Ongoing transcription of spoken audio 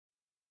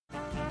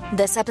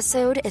This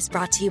episode is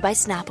brought to you by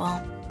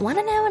Snapple. Want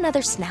to know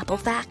another Snapple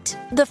fact?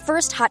 The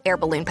first hot air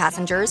balloon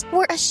passengers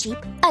were a sheep,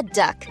 a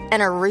duck,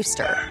 and a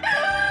rooster.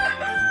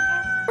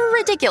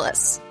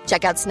 Ridiculous.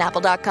 Check out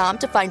Snapple.com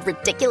to find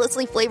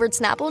ridiculously flavored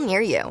Snapple near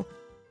you.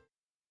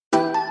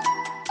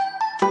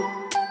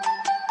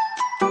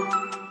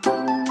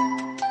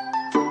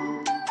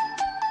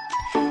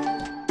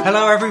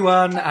 Hello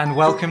everyone, and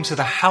welcome to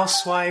the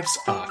Housewives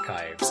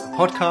Archives, a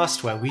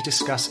podcast where we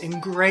discuss in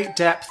great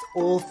depth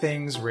all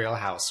things Real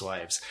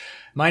Housewives.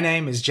 My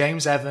name is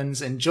James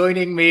Evans, and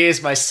joining me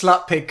is my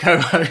slut pig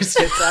co-host,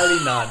 it's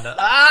Ellie Nunn.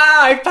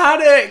 I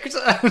panicked!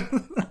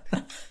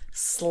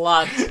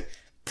 Slut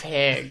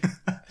pig.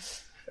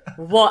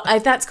 What?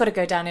 That's got to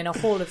go down in a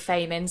Hall of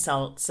Fame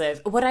insults.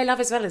 What I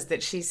love as well is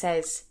that she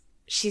says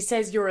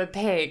you're a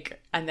pig,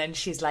 and then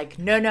she's like,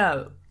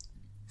 no.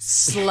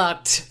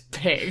 Slut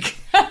pig.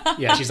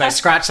 Yeah, she's like,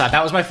 scratch that.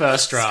 That was my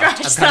first draft.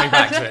 Scratch I'm coming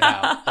back to it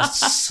now. A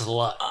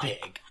slut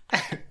pig.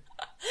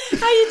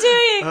 How you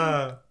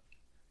doing?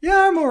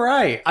 Yeah, I'm all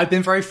right. I've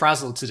been very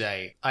frazzled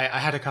today. I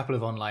had a couple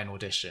of online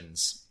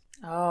auditions.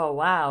 Oh,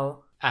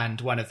 wow. And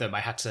one of them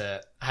I had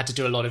to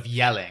do a lot of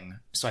yelling.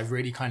 So I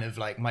really kind of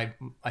like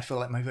I feel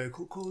like my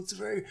vocal cords are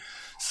very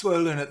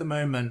swollen at the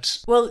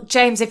moment. Well,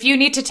 James, if you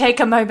need to take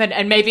a moment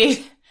and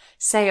maybe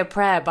say a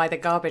prayer by the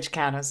garbage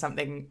can or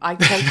something, I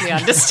totally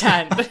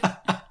understand.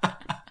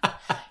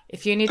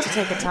 If you need to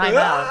take a time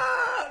out.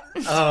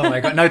 Oh my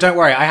God. No, don't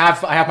worry. I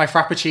have my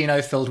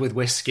Frappuccino filled with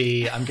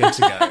whiskey. I'm good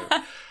to go.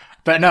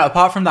 But no,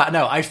 apart from that,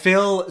 no, I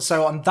feel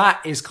so on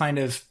that is kind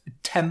of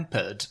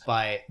tempered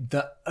by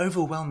the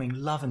overwhelming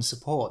love and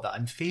support that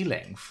I'm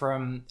feeling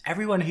from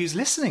everyone who's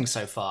listening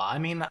so far. I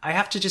mean, I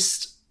have to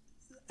just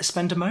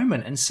spend a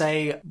moment and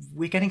say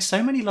we're getting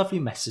so many lovely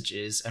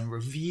messages and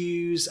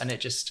reviews, and it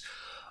just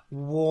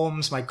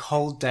warms my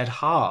cold, dead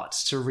heart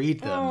to read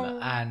them. Oh.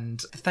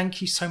 And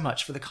thank you so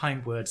much for the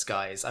kind words,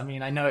 guys. I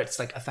mean, I know it's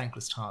like a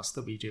thankless task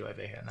that we do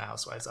over here in the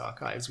Housewives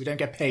Archives. We don't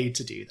get paid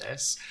to do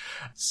this.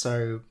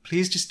 So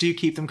please just do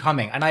keep them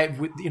coming. And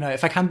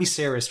if I can be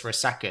serious for a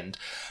second,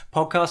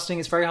 podcasting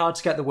is very hard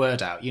to get the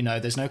word out.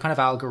 There's no kind of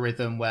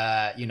algorithm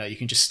where, you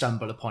can just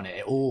stumble upon it.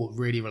 It all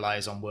really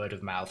relies on word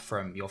of mouth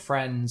from your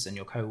friends and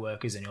your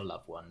co-workers and your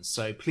loved ones.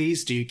 So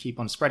please do keep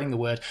on spreading the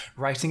word,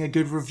 writing a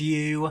good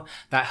review.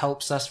 That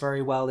helps us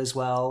very well as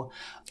well.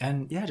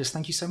 And yeah, just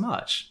thank you so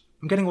much.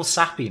 I'm getting all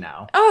sappy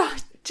now. Oh,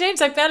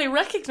 James, I barely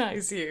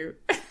recognize you.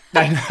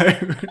 I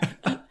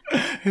know.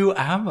 Who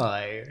am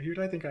I? Who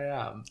do I think I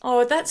am?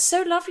 Oh, that's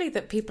so lovely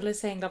that people are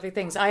saying lovely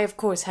things. I, of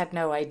course, had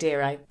no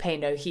idea. I pay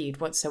no heed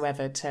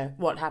whatsoever to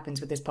what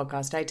happens with this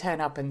podcast. I turn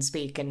up and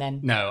speak and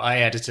then... No, I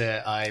edit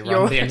it. I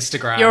run the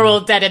Instagram. You're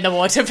all dead in the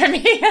water for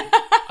me.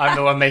 I'm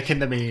the one making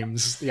the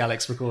memes, the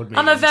Alex McCord memes.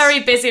 I'm a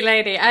very busy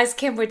lady. As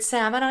Kim would say,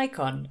 I'm an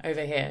icon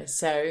over here.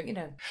 So,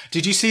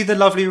 Did you see the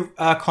lovely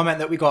comment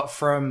that we got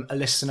from a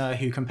listener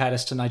who compared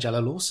us to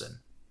Nigella Lawson?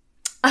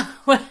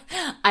 Well,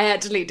 I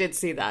actually did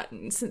see that,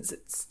 and since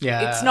it's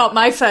Yeah. not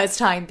my first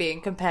time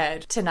being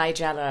compared to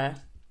Nigella,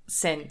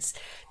 since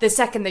the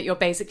second that you're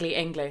basically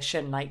English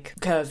and like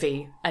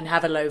curvy and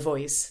have a low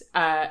voice.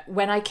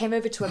 When I came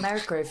over to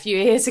America a few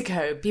years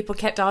ago, people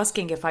kept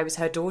asking if I was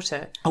her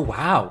daughter. Oh,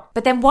 wow.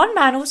 But then one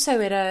man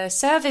also at a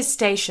service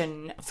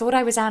station thought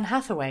I was Anne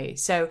Hathaway.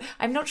 So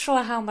I'm not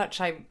sure how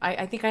much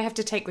I think I have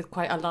to take with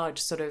quite a large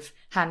sort of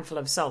handful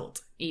of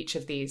salt each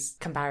of these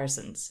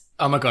comparisons.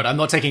 Oh my God, I'm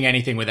not taking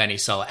anything with any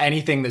salt.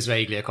 Anything that's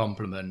vaguely a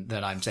compliment,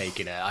 then I'm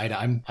taking it.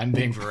 I'm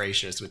being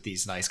voracious with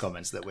these nice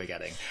comments that we're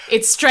getting.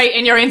 It's straight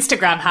in your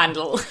Instagram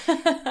handle.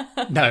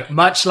 No,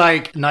 much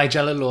like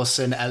Nigella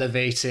Lawson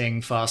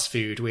elevating fast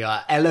food, we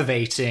are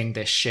elevating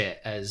this shit,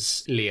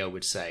 as Leo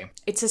would say.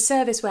 It's a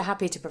service we're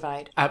happy to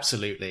provide.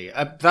 Absolutely.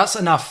 That's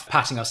enough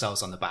patting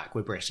ourselves on the back.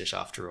 We're British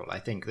after all. I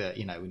think that,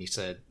 we need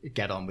to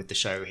get on with the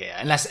show here.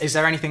 Is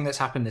there anything that's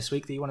happened this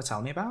week that you want to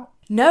tell me about?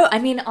 No, I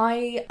mean,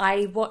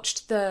 I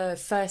watched the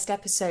first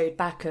episode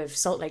back of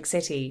Salt Lake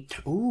City.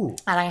 Ooh.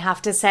 And I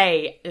have to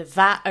say,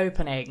 that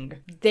opening,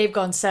 they've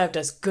gone served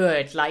us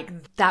good.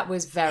 Like, that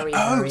was very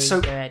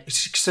good.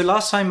 So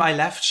last time I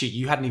left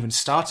you hadn't even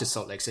started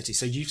Salt Lake City.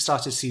 So you've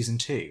started season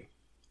 2.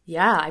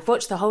 Yeah, I've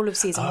watched the whole of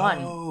season 1.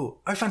 Oh,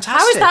 fantastic.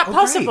 How is that Oh,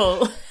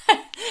 possible?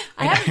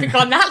 I haven't been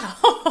gone that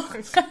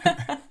long.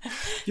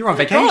 You're on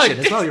vacation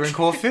as well. You're in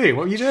Corfu.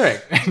 What were you doing?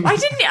 I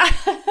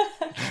didn't...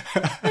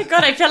 Oh my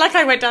God, I feel like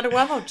I went down a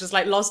wormhole, just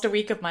like lost a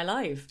week of my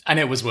life. And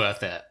it was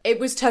worth it. It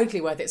was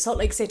totally worth it. Salt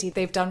Lake City,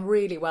 they've done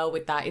really well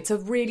with that. It's a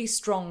really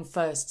strong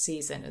first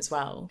season as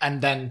well.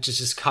 And then to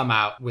just come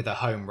out with a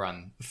home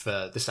run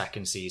for the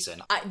second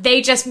season.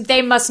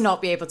 They must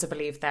not be able to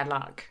believe their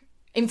luck.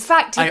 In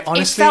fact,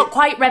 it felt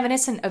quite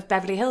reminiscent of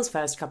Beverly Hills'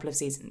 first couple of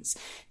seasons.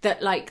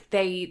 That like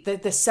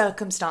the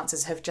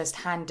circumstances have just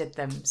handed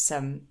them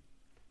some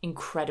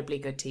incredibly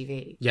good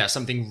TV. Yeah,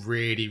 something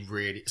really,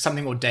 really,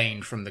 something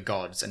ordained from the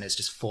gods, and it's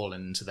just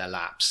fallen into their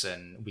laps,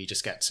 and we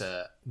just get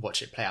to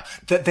watch it play out.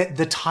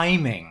 The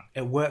timing,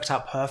 it worked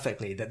out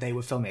perfectly that they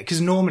were filming it,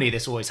 because normally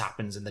this always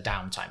happens in the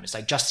downtime. It's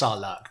like just our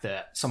luck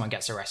that someone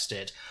gets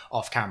arrested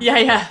off camera.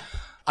 Yeah.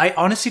 I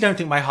honestly don't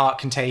think my heart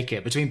can take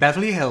it. Between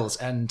Beverly Hills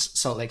and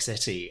Salt Lake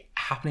City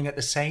happening at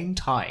the same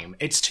time,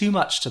 it's too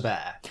much to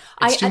bear.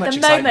 It's too much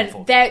excitement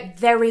for me.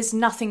 There is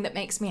nothing that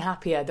makes me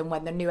happier than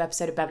when the new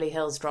episode of Beverly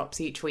Hills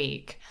drops each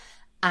week,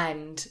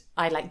 and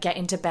I like get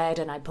into bed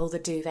and I pull the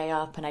duvet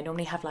up, and I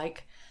normally have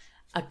like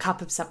a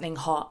cup of something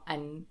hot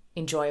and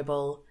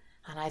enjoyable,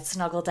 and I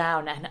snuggle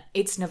down, and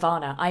it's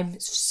Nirvana. I'm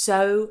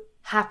so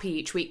happy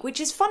each week, which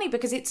is funny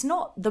because it's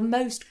not the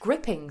most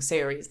gripping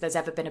series there's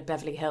ever been of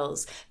Beverly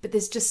Hills, but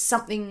there's just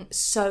something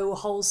so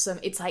wholesome.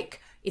 It's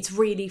like, it's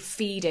really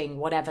feeding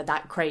whatever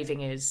that craving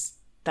is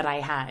that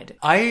I had.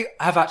 I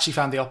have actually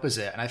found the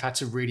opposite, and I've had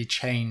to really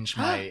change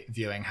my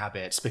viewing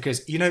habits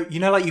because, you know,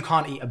 like you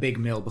can't eat a big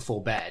meal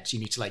before bed. You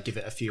need to like give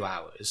it a few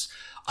hours.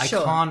 I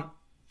can't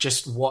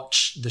just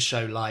watch the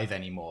show live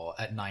anymore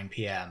at 9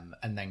 p.m.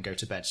 and then go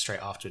to bed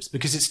straight afterwards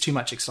because it's too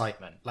much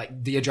excitement.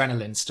 Like the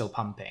adrenaline's still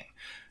pumping.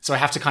 So I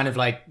have to kind of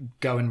like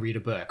go and read a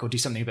book or do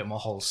something a bit more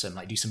wholesome,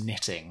 like do some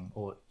knitting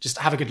or just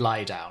have a good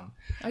lie down.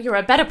 Oh, you're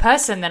a better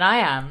person than I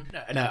am.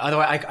 No,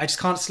 otherwise I just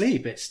can't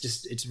sleep.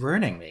 It's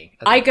ruining me.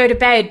 I go to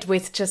bed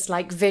with just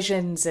like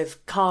visions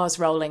of cars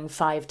rolling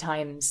 5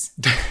 times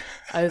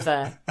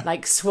over,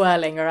 like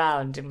swirling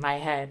around in my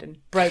head, and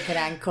broken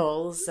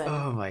ankles. And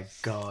oh my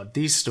God,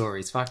 these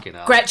stories fucking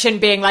up. Gretchen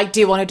being like, do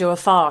you want to do a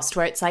fast?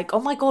 Where it's like,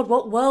 oh my God,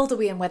 what world are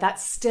we in where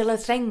that's still a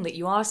thing that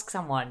you ask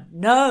someone?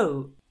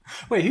 No.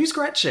 Wait, who's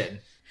Gretchen?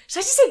 Should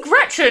I just say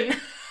Gretchen?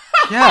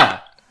 Yeah.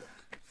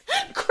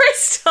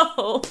 Crystal.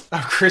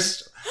 Oh,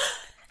 Crystal.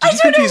 Did you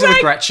confuse her with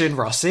Gretchen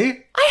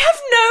Rossi? I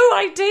have no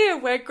idea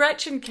where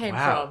Gretchen came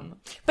from.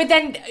 But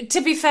then,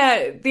 to be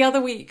fair, the other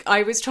week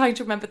I was trying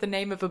to remember the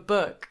name of a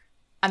book,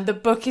 and the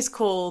book is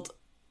called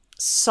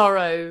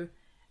Sorrow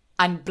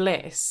and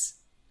Bliss,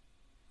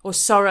 or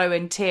Sorrow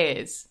and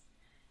Tears.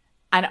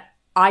 And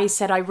I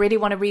said, I really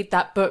want to read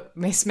that book,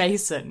 Miss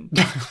Mason.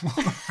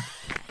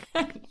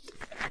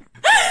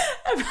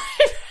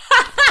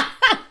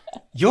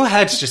 Your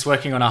head's just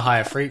working on a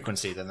higher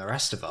frequency than the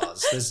rest of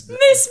ours. Miss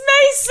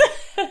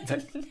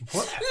Mason!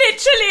 What?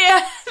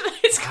 Literally,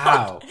 it's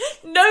called,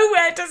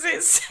 nowhere does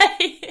it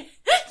say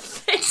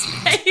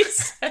Miss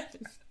Mason.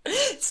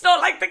 It's not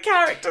like the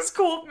character's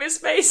called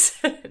Miss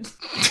Mason.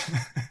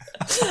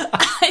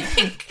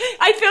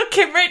 I feel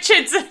Kim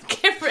Richards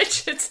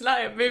and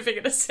I are moving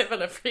at a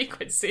similar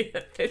frequency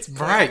at this point.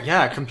 Right,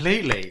 yeah,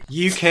 completely.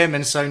 You, Kim,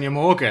 and Sonia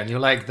Morgan, you're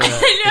like the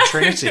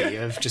trinity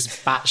of just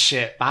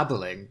batshit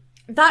babbling.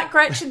 That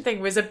Gretchen thing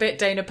was a bit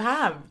Dana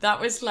Pam.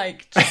 That was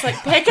like, just like,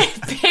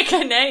 pick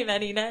a name,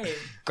 any name.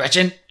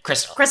 Gretchen,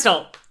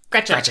 Crystal.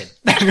 Gretchen.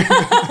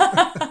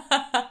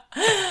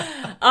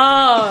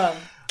 Oh,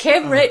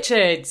 Kim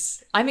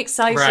Richards. I'm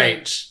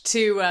excited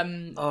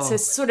to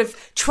sort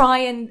of try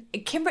and...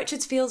 Kim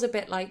Richards feels a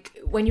bit like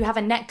when you have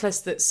a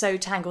necklace that's so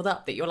tangled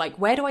up that you're like,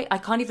 where do I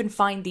can't even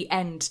find the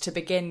end to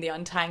begin the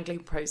untangling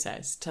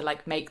process to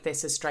like make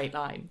this a straight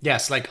line.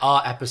 Yes, like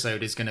our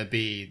episode is going to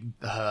be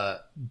her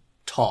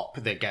top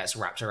that gets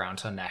wrapped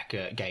around her neck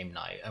at game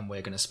night, and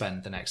we're going to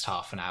spend the next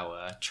half an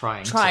hour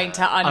trying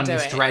to undo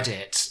unthread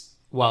it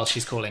while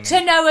she's calling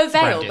to no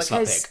avail,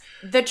 because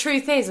the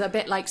truth is, a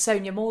bit like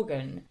Sonia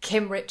Morgan,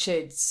 Kim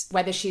Richards,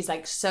 whether she's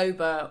like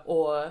sober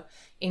or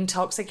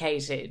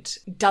intoxicated,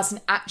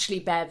 doesn't actually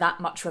bear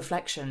that much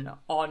reflection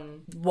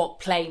on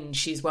what plane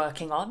she's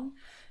working on.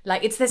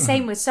 Like, it's the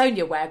same with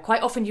Sonia, where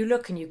quite often you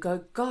look and you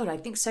go, God, I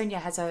think Sonia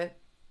has a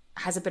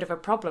bit of a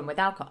problem with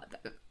alcohol.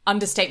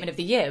 Understatement of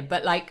the year,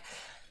 but like,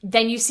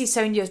 then you see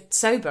Sonia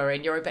sober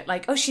and you're a bit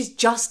like, oh, she's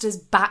just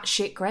as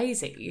batshit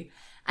crazy.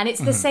 And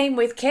it's the same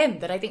with Kim,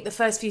 that I think the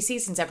first few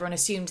seasons everyone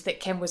assumed that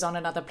Kim was on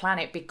another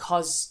planet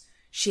because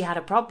she had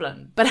a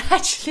problem. But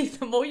actually,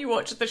 the more you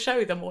watch the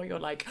show, the more you're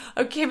like,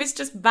 oh, Kim is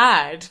just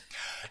bad.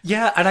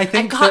 Yeah, and I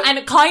think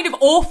and kind of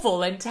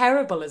awful and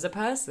terrible as a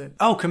person.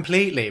 Oh,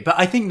 completely. But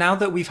I think now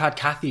that we've had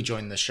Kathy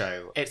join the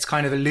show, it's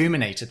kind of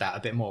illuminated that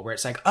a bit more, where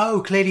it's like,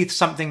 oh, clearly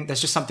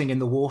there's just something in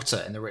the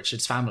water in the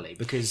Richards family,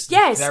 because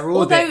they're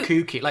all a bit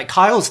kooky. Like,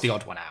 Kyle's the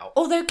odd one out.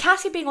 Although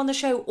Kathy being on the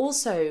show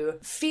also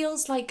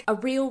feels like a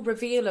real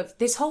reveal of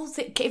this whole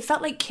thing. It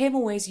felt like Kim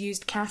always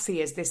used Kathy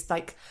as this,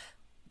 like,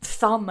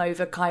 thumb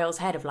over Kyle's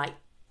head of, like,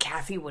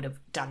 Kathy would have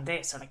done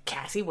this, or like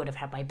Kathy would have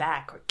had my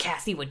back, or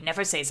Kathy would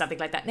never say something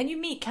like that. And then you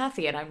meet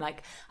Kathy and I'm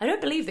like, I don't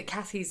believe that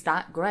Kathy's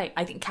that great.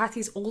 I think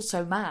Kathy's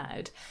also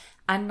mad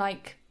and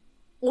like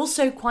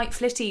also quite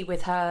flitty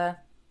with her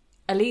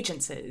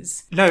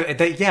allegiances. No,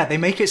 they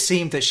make it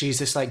seem that she's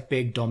this like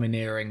big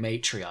domineering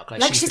matriarch.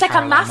 Like she's like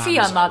Caroline a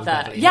mafia Manzo,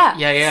 mother.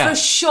 Yeah, for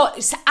sure.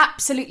 It's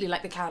absolutely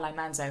like the Caroline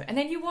Manzo. And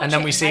then you watch and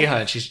then we see her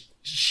and she's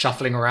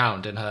shuffling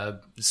around in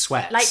her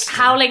sweats, like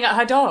howling at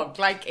her dog,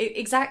 like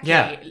exactly,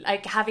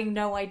 like having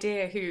no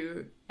idea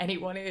who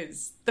anyone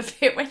is. The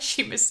bit when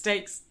she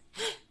mistakes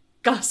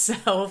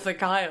Garcelle for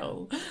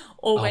Kyle,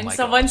 or when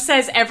someone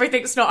says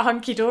everything's not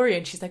hunky-dory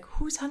and she's like,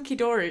 who's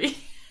hunky-dory?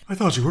 I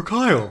thought you were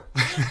Kyle.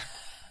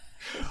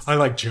 I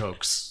like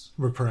jokes.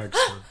 We're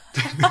pranksters.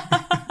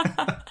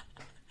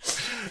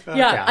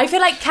 Yeah, I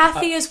feel like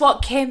Kathy is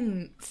what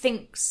Kim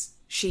thinks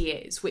she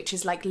is, which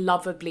is like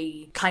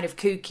lovably kind of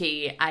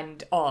kooky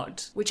and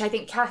odd, which I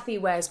think Kathy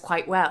wears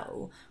quite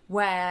well,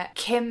 where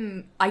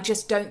Kim, I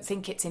just don't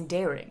think it's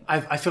endearing.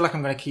 I feel like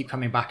I'm going to keep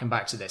coming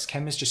back to this.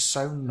 Kim is just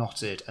so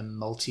knotted and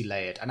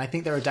multi-layered, and I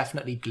think there are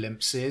definitely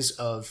glimpses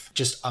of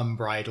just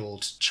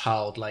unbridled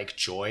childlike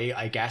joy,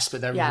 I guess, but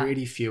they're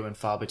really few and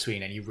far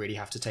between, and you really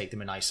have to take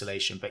them in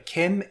isolation. But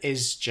Kim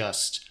is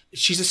just...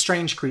 she's a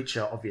strange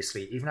creature,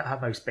 obviously, even at her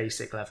most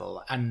basic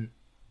level, and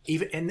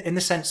even in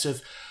the sense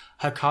of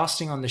her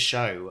casting on the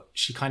show,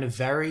 she kind of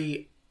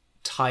very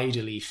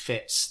tidily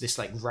fits this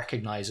like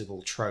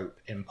recognizable trope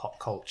in pop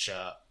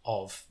culture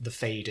of the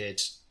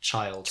faded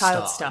child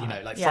star. You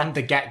know, like from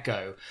the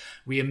get-go,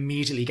 we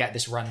immediately get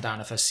this rundown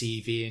of her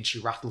CV, and she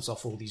rattles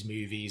off all these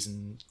movies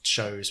and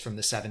shows from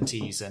the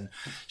 70s, and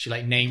she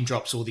like name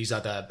drops all these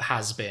other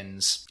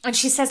has-beens. And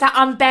she says that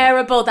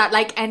unbearable, that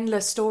like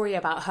endless story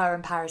about her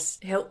and Paris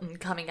Hilton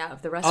coming out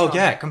of the restaurant. Oh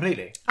yeah,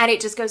 completely. And it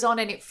just goes on,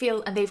 and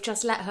and they've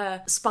just let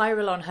her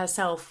spiral on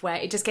herself, where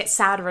it just gets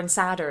sadder and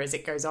sadder as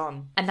it goes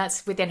on. And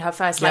that's within her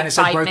first and it's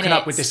 5 like broken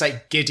minutes. up with this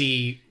like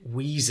giddy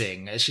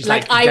wheezing as she's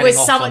like I was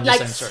someone,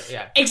 like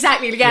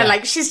exactly,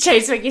 like she's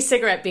chasing a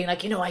cigarette, being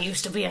like, I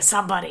used to be a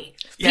somebody.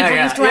 People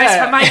used to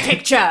ask for my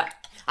picture.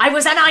 I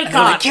was an icon.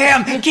 Like,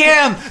 Kim,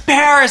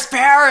 Paris.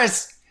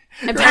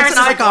 And Paris is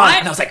like, what?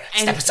 And I was like,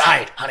 step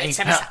aside, honey.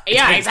 Exactly.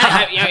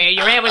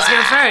 Your hair was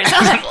here first.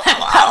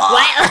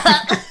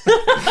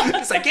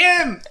 It's like,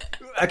 Kim.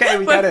 Okay,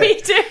 we got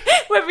it.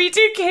 When we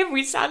do Kim,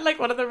 we sound like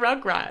one of the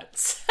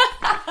Rugrats.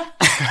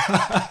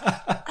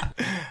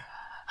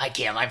 Hi,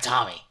 Kim. I'm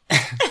Tommy.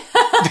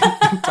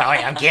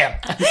 Tommy, I'm Kim.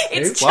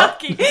 It's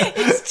Chucky.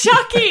 It's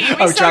Chucky. We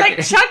sound Chucky.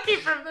 like Chucky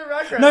from the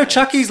Rugrats. No,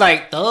 Chucky's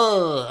like,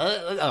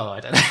 I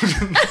don't know.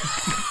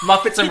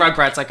 Muppets and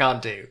Rugrats I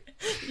can't do.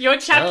 You're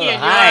Chucky and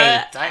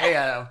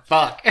hi.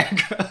 Fuck.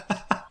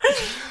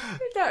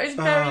 That is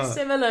very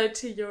similar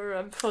to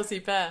your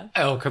Fozzie Bear.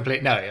 Oh,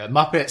 complete. No,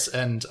 Muppets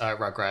and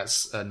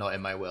Rugrats are not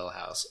in my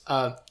wheelhouse.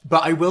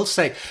 But I will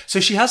say, so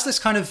she has this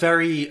kind of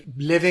very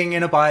living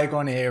in a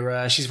bygone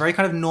era. She's very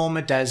kind of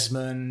Norma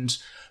Desmond,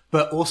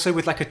 but also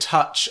with like a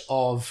touch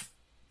of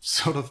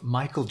sort of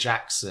Michael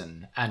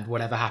Jackson and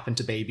Whatever Happened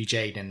to Baby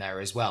Jane in there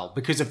as well.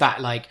 Because of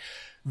that, like,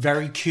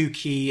 very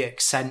kooky,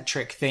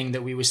 eccentric thing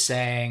that we were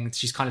saying.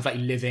 She's kind of like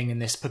living in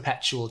this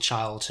perpetual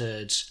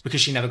childhood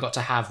because she never got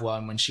to have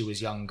one when she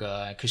was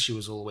younger because she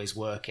was always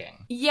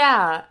working.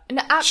 Yeah,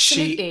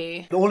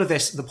 absolutely. All of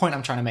this, the point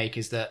I'm trying to make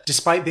is that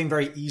despite being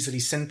very easily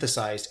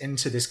synthesized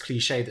into this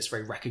cliche that's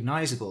very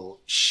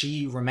recognizable,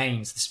 she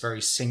remains this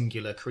very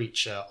singular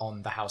creature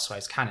on the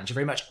Housewives canon. She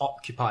very much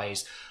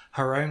occupies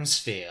her own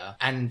sphere,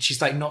 and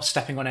she's like not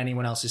stepping on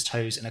anyone else's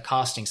toes in a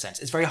casting sense.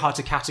 It's very hard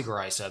to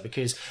categorize her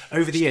because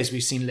over the years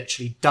we've seen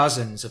literally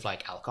dozens of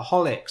like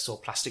alcoholics or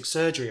plastic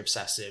surgery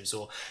obsessives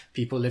or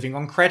people living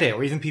on credit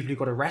or even people who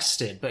got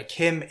arrested. But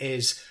Kim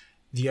is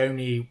the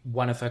only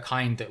one of her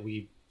kind that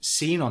we've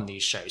seen on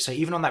these shows. So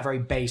even on that very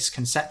base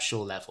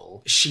conceptual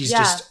level, she's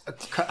just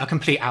a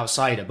complete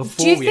outsider.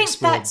 Before we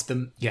explored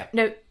them,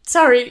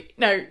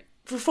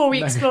 before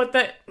we explored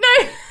that,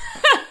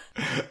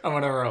 I'm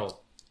on a roll.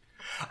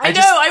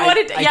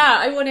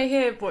 I want to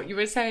hear what you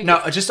were saying.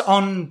 No, just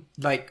on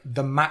like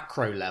the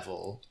macro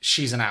level,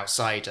 she's an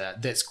outsider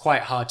that's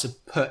quite hard to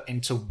put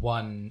into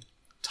one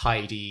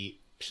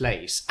tidy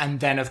place. And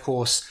then, of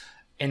course,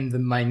 in the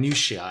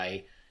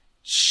minutiae,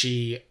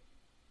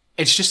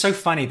 it's just so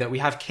funny that we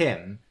have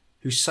Kim,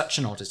 who's such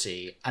an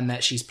oddity, and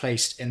that she's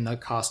placed in the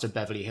cast of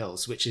Beverly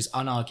Hills, which is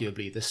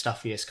unarguably the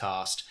stuffiest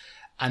cast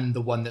and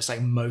the one that's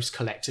like most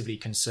collectively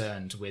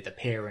concerned with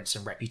appearance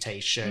and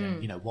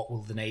reputation. What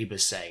will the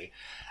neighbors say?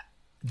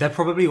 They're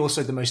probably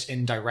also the most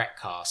indirect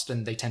cast,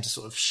 and they tend to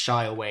sort of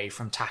shy away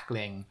from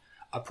tackling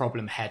a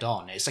problem head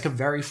on. It's like a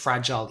very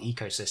fragile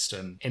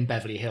ecosystem in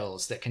Beverly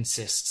Hills that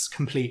consists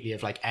completely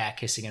of like air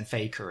kissing and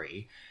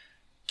fakery.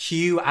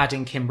 Q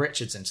adding Kim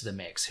Richards into the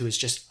mix, who is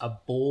just a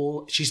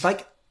ball. She's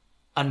like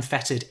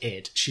unfettered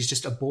id. She's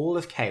just a ball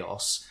of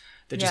chaos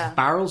that just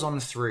barrels on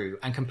through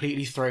and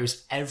completely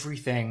throws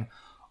everything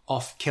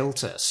off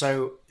kilter.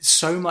 So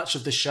much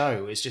of the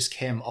show is just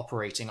Kim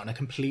operating on a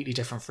completely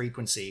different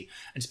frequency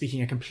and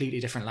speaking a completely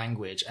different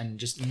language, and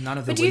just none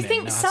of the women know how to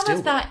deal with it. But do you think some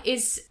of that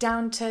is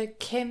down to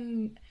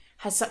Kim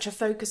has such a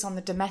focus on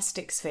the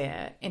domestic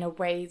sphere in a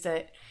way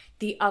that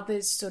the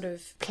others sort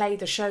of play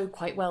the show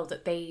quite well,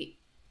 that they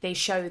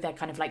show their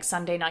kind of like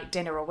Sunday night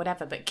dinner or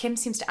whatever, but Kim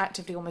seems to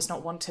actively almost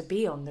not want to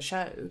be on the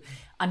show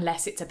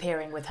unless it's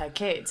appearing with her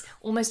kids,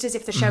 almost as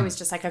if the show is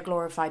just like a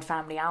glorified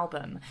family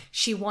album.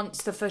 She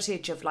wants the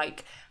footage of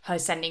like her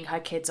sending her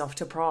kids off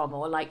to prom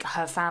or like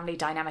her family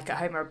dynamic at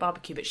home or a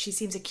barbecue, but she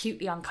seems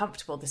acutely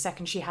uncomfortable the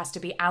second she has to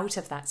be out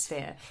of that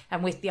sphere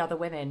and with the other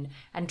women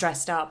and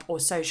dressed up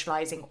or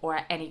socializing or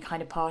at any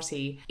kind of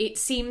party. It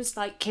seems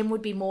like Kim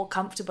would be more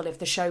comfortable if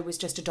the show was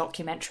just a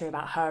documentary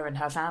about her and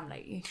her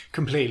family.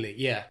 Completely,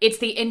 yeah. It's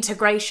the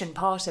integration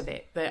part of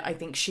it that I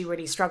think she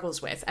really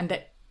struggles with, and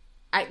that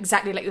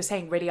exactly like you're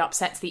saying, really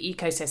upsets the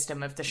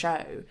ecosystem of the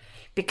show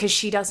because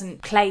she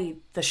doesn't play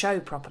the show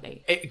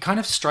properly. It kind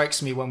of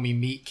strikes me when we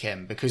meet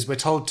Kim, because we're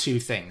told two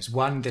things.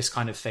 One, this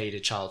kind of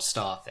faded child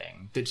star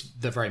thing that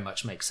very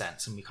much makes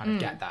sense, and we kind of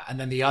get that. And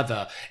then the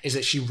other is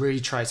that she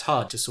really tries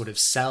hard to sort of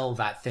sell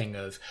that thing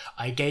of,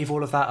 I gave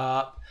all of that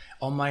up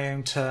on my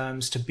own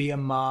terms to be a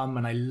mum,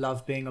 and I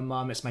love being a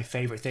mum. It's my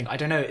favorite thing. I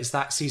don't know, is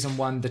that season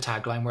 1 the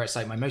tagline where it's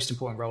like, my most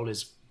important role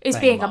is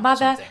being a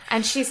mother?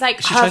 And she's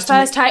like,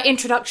 her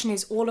introduction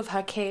is all of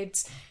her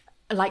kids.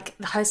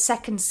 Like her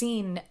second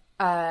scene,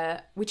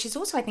 which is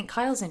also I think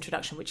Kyle's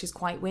introduction, which is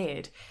quite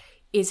weird,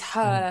 is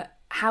her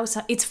house.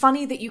 It's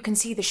funny that you can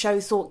see the show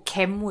thought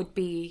Kim would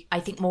be, I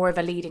think, more of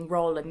a leading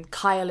role, and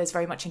Kyle is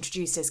very much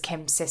introduced as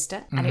Kim's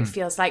sister, and it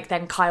feels like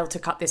then Kyle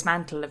took up this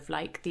mantle of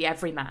like the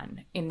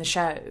everyman in the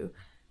show,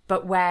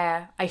 but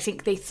where I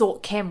think they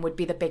thought Kim would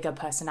be the bigger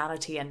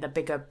personality and the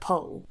bigger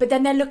pull. But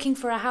then they're looking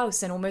for a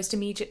house, and almost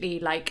immediately,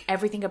 like,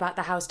 everything about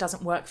the house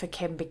doesn't work for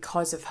Kim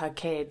because of her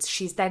kids.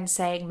 She's then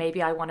saying,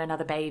 maybe I want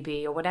another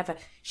baby or whatever.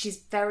 She's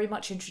very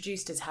much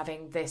introduced as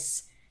having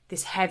this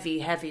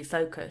heavy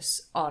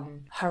focus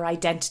on her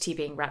identity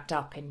being wrapped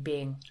up in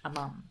being a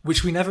mum.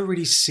 Which we never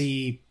really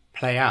see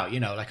play out, you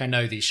know, like I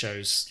know these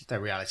shows, they're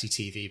reality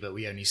TV, but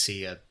we only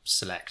see a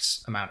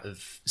select amount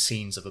of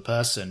scenes of a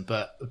person.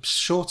 But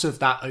short of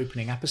that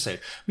opening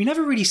episode, we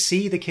never really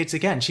see the kids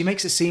again. She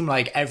makes it seem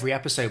like every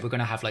episode we're going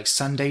to have like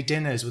Sunday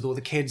dinners with all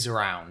the kids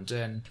around.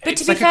 And but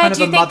to be fair,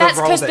 do you think that's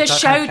because the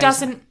show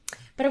doesn't...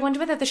 But I wonder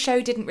whether the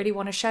show didn't really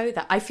want to show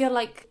that. I feel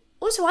like...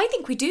 Also, I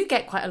think we do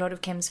get quite a lot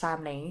of Kim's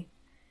family.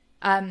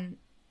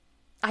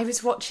 I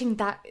was watching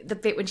the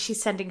bit when she's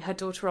sending her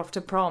daughter off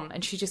to prom,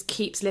 and she just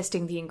keeps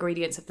listing the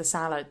ingredients of the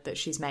salad that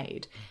she's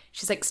made.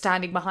 She's like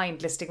standing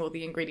behind listing all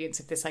the ingredients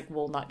of this like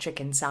walnut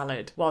chicken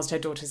salad whilst her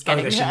daughter's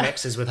getting that she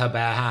mixes with her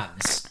bare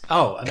hands.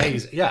 Oh,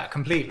 amazing. Yeah,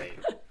 completely.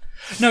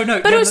 No.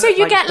 But also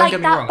you get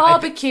like that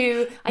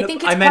barbecue. I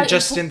think it's I meant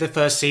just in the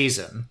first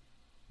season.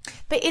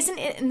 But isn't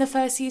it in the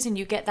first season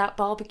you get that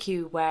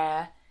barbecue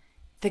where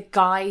the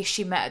guy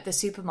she met at the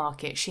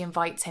supermarket, she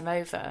invites him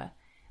over,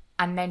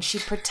 and then she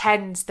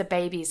pretends the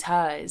baby's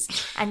hers.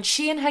 And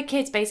she and her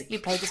kids basically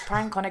play this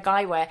prank on a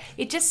guy where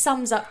it just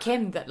sums up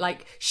Kim that,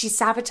 like, she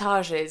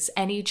sabotages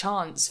any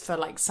chance for,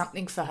 like,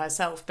 something for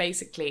herself,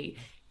 basically,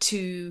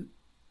 to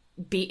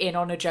be in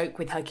on a joke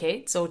with her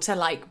kids or to,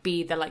 like,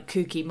 be the, like,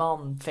 kooky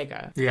mom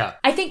figure. Yeah.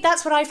 I think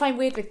that's what I find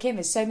weird with Kim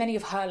is so many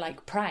of her,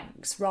 like,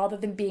 pranks, rather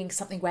than being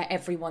something where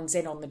everyone's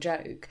in on the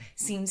joke,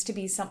 seems to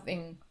be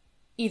something...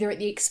 either at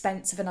the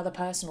expense of another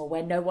person or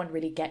where no one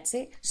really gets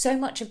it. So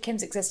much of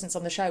Kim's existence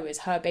on the show is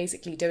her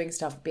basically doing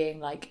stuff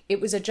being like,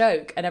 it was a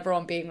joke, and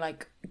everyone being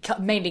like,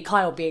 mainly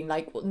Kyle being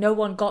like, well, no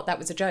one got that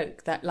was a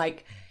joke. That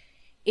like,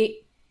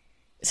 it...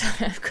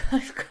 Sorry,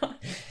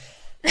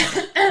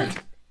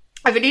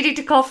 I've been needing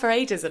to cough for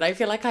ages, and I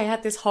feel like I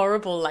had this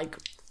horrible like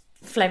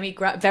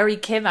phlegmy very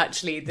Kim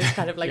actually, this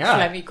kind of like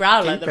phlegmy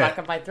growl at the back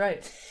of my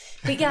throat.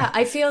 But yeah,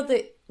 I feel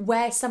that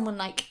where someone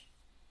like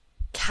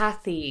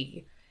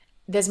Kathy...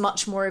 there's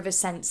much more of a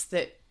sense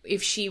that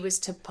if she was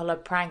to pull a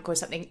prank or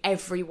something,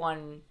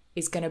 everyone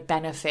is going to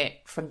benefit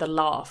from the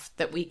laugh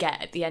that we get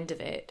at the end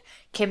of it.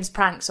 Kim's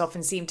pranks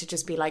often seem to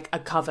just be like a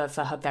cover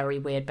for her very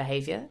weird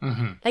behaviour.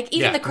 Mm-hmm. Like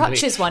even the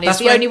crutches one is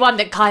the only one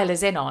that Kyle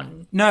is in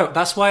on. No,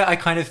 that's why I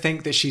kind of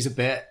think that she's a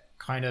bit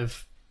kind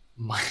of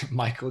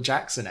Michael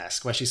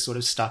Jackson-esque, where she's sort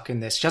of stuck in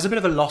this... She has a bit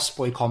of a lost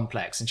boy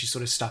complex, and she's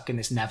sort of stuck in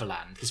this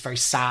Neverland, this very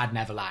sad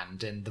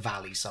Neverland in the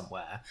valley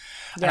somewhere.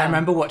 Yeah. And I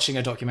remember watching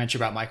a documentary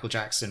about Michael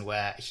Jackson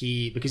where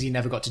because he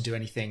never got to do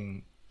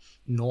anything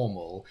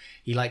normal,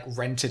 he like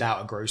rented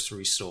out a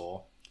grocery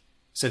store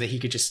so that he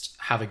could just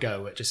have a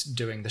go at just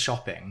doing the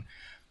shopping.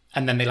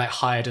 And then they like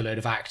hired a load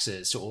of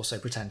actors to also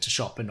pretend to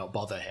shop and not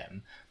bother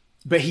him.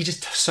 But he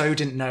just so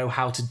didn't know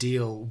how to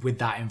deal with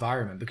that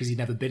environment because he'd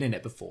never been in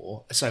it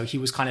before. So he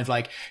was kind of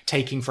like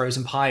taking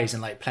frozen pies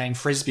and like playing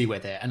frisbee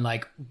with it and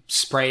like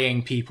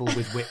spraying people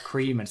with whipped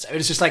cream. And so it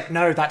was just like,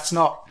 no, that's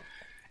not...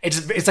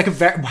 It's like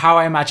how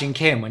I imagine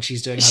Kim when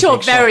she's doing her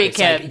big very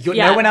shop. Kim. Like,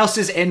 no one else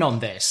is in on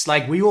this.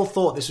 Like, we all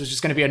thought this was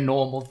just going to be a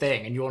normal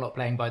thing, and you're not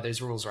playing by those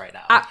rules right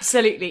now.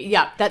 Absolutely.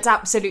 Yeah, that's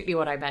absolutely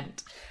what I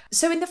meant.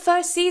 So in the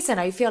first season,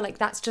 I feel like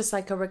that's just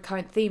like a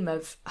recurrent theme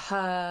of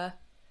her...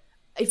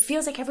 It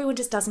feels like everyone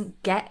just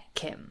doesn't get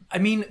Kim. I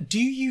mean, do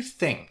you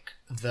think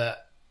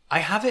that... I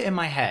have it in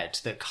my head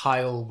that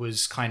Kyle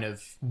was kind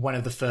of one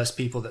of the first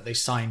people that they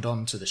signed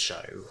on to the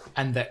show,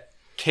 and that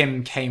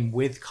Kim came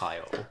with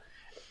Kyle.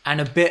 And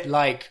a bit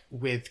like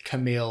with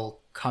Camille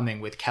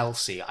coming with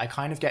Kelsey, I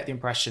kind of get the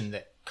impression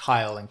that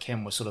Kyle and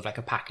Kim were sort of like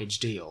a package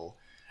deal.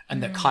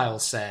 And that Kyle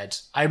said,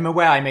 I'm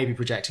aware I may be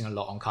projecting a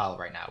lot on Kyle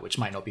right now, which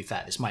might not be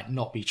fair. This might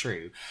not be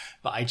true.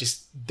 But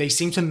they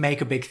seem to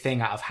make a big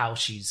thing out of how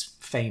she's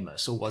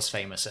famous or was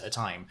famous at a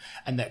time.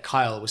 And that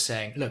Kyle was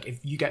saying, look, if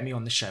you get me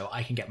on the show,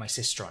 I can get my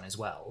sister on as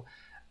well.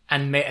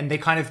 And they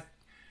kind of,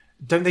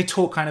 don't they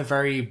talk kind of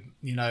very,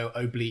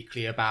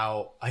 obliquely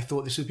about, I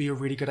thought this would be a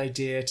really good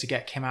idea to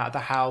get Kim out of the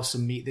house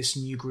and meet this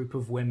new group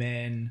of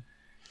women.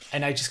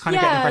 And I just kind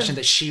of get the impression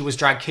that she was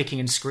dragged kicking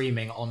and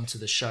screaming onto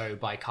the show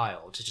by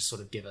Kyle to just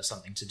sort of give her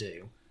something to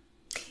do.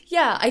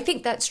 Yeah, I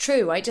think that's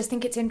true. I just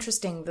think it's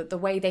interesting that the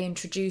way they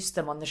introduced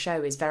them on the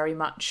show is very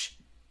much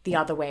the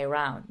other way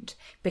around.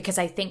 Because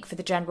I think for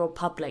the general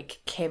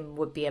public, Kim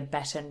would be a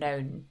better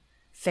known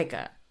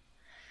figure.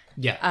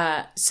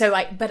 Yeah.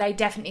 But I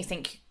definitely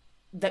think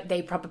that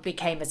they probably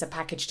came as a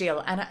package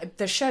deal. And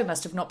the show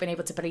must have not been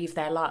able to believe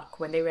their luck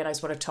when they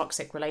realised what a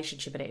toxic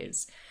relationship it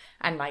is.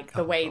 And like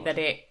the way that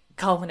it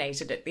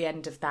culminated at the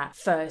end of that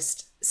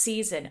first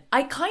season.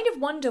 I kind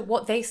of wonder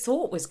what they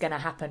thought was going to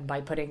happen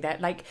by putting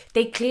that. Like,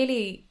 they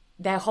clearly,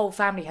 their whole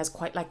family has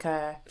quite like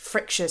a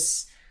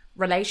frictious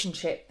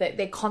relationship that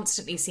they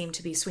constantly seem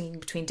to be swinging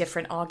between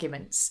different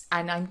arguments.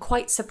 And I'm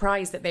quite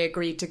surprised that they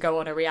agreed to go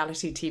on a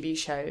reality TV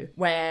show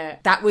where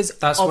that was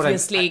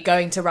obviously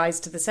going to rise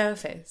to the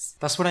surface.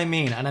 That's what I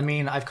mean. And I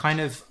mean, I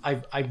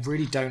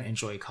really don't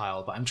enjoy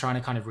Kyle, but I'm trying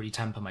to kind of really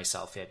temper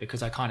myself here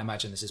because I can't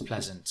imagine this is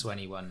pleasant to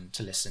anyone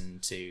to listen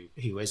to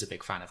who is a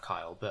big fan of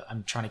Kyle, but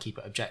I'm trying to keep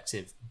it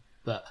objective.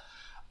 But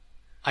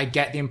I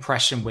get the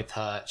impression with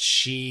her,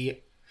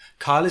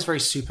 Kyle is very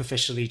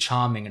superficially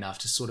charming enough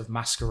to sort of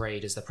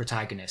masquerade as the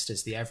protagonist,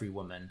 as the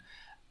everywoman.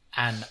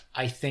 And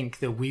I think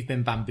that we've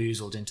been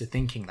bamboozled into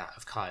thinking that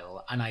of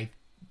Kyle. And I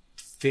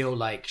feel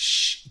like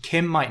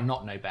Kim might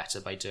not know better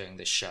by doing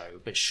this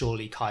show, but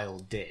surely Kyle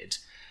did.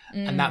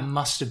 And that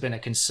must have been a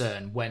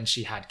concern when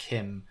she had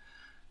Kim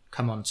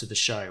come onto the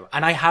show.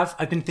 And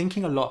I've been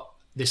thinking a lot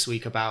this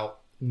week about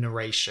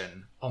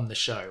narration on the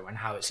show and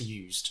how it's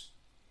used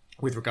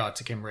with regard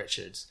to Kim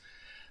Richards.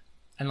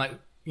 And like,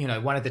 you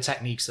know, one of the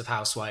techniques of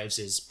Housewives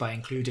is by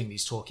including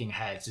these talking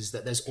heads is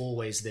that there's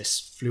always this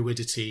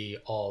fluidity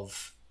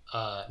of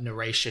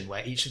narration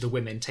where each of the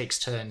women takes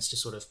turns to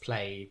sort of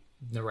play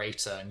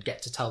narrator and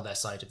get to tell their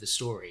side of the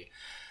story.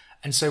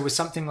 And so with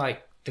something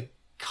like the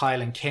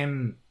Kyle and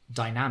Kim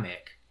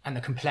dynamic and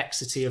the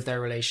complexity of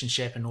their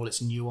relationship and all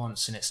its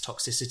nuance and its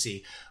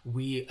toxicity,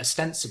 we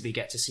ostensibly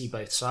get to see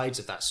both sides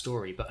of that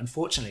story. But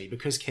unfortunately,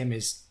 because Kim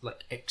is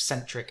like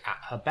eccentric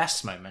at her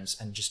best moments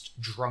and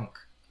just drunk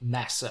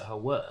mess at her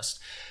worst,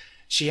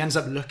 she ends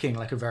up looking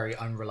like a very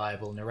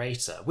unreliable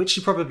narrator, which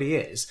she probably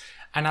is.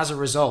 And as a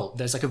result,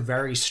 there's like a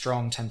very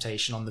strong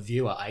temptation on the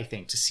viewer, I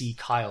think, to see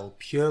Kyle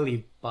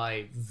purely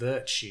by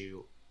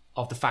virtue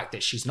of the fact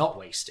that she's not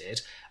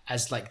wasted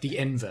as like the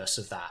inverse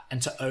of that, and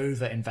to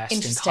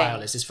over-invest in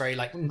Kyle as this very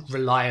like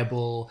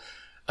reliable,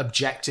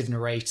 objective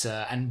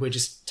narrator, and we're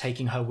just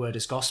taking her word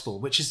as gospel,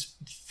 which is,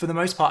 for the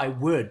most part, I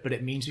would, but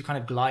it means we kind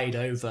of glide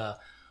over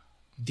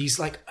these,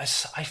 like,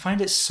 I find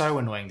it so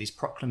annoying, these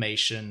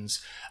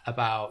proclamations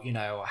about, you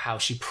know, how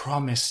she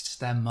promised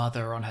their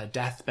mother on her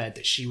deathbed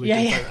that she would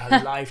devote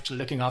her life to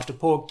looking after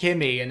poor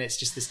Kimmy, and it's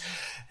just this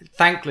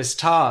thankless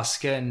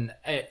task. And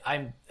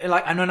I'm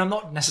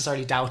not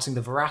necessarily doubting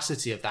the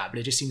veracity of that, but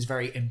it just seems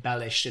very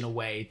embellished in a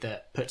way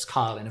that puts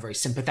Kyle in a very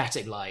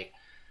sympathetic light,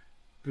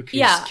 because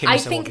Kim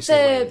is so obviously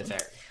away with the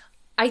fairy.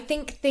 I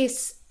think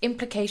this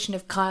implication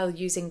of Kyle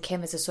using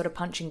Kim as a sort of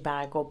punching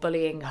bag or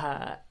bullying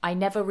her, I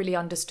never really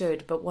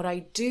understood. But what I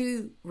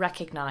do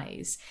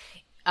recognise,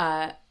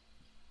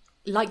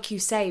 like you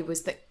say,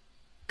 was that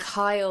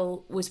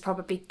Kyle was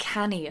probably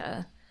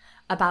cannier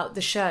about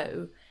the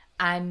show.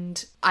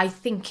 And I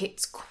think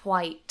it's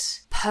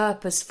quite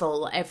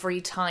purposeful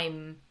every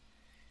time,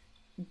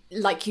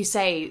 like you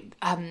say,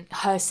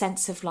 her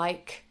sense of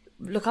like,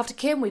 look after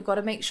Kim, we've got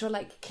to make sure,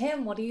 like,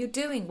 Kim, what are you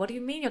doing? What do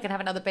you mean you're going to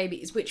have another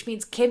baby? Which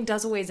means Kim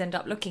does always end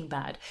up looking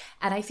bad.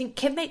 And I think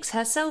Kim makes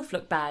herself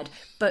look bad,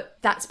 but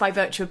that's by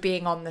virtue of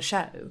being on the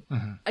show.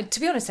 Mm-hmm. To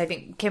be honest, I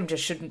think Kim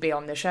just shouldn't be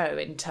on the show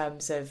in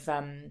terms of...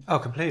 Oh,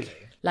 completely.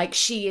 Like,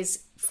 she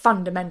is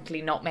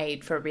fundamentally not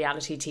made for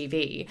reality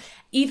TV.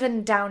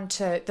 Even down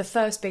to the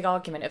first big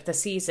argument of the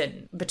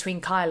season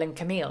between Kyle and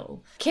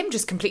Camille. Kim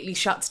just completely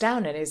shuts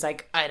down and is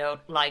like, I don't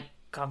like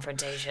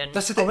confrontation.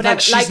 That's the thing. Like,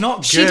 she's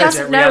not good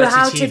at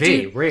reality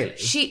TV, really.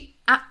 She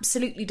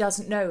absolutely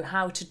doesn't know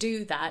how to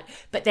do that.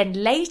 But then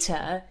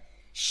later,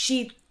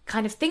 she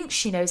kind of thinks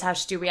she knows how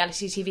to do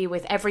reality TV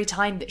with every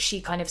time that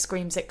she kind of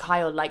screams at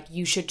Kyle, like,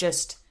 you should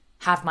just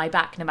have my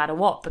back no matter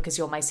what because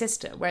you're my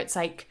sister. Where it's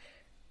like,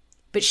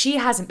 but she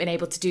hasn't been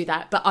able to do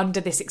that, but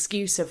under this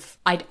excuse of,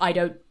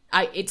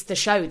 it's the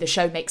show. The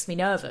show makes me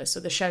nervous, or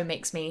the show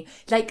makes me...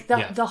 Like,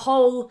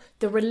 the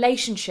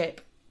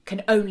relationship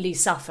can only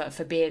suffer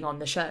for being on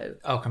the show.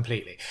 Oh,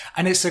 completely.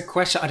 And it's a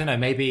question, I don't know,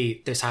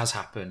 maybe this has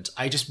happened.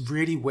 I just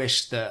really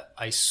wish that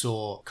I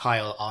saw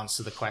Kyle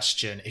answer the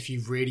question, if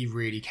you really,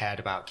 really cared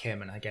about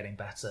Kim and her getting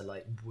better,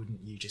 like,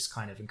 wouldn't you just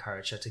kind of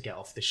encourage her to get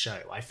off the show?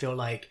 I feel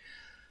like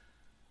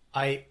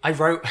I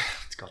wrote...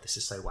 God, this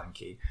is so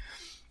wanky.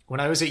 When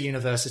I was at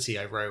university,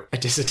 I wrote a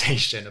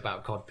dissertation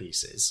about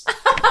codpieces.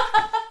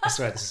 I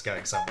swear this is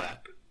going somewhere.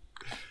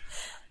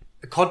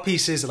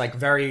 Codpieces are like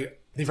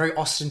they very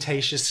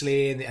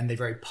ostentatiously and they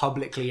very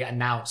publicly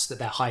announce that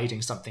they're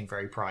hiding something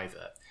very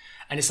private.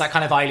 And it's that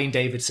kind of Eileen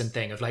Davidson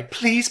thing of like,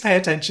 please pay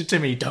attention to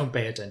me, don't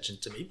pay attention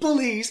to me,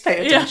 please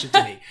pay attention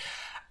to me.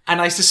 And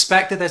I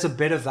suspect that there's a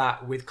bit of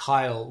that with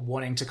Kyle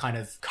wanting to kind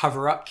of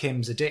cover up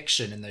Kim's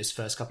addiction in those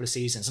first couple of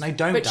seasons. And I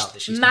don't doubt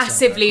that she's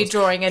massively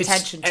drawing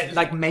attention to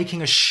like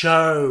making a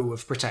show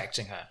of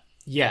protecting her.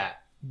 Yeah.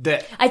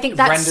 That I think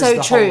that's renders so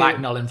the true. whole act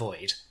null and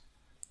void.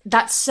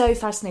 That's so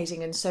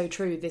fascinating and so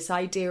true. This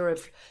idea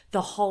of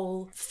the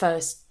whole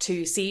first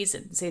 2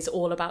 seasons is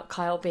all about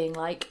Kyle being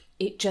like,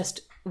 it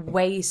just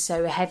weighs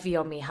so heavy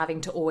on me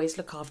having to always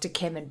look after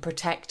Kim and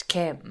protect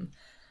Kim.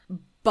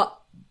 But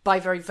by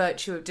very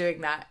virtue of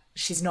doing that,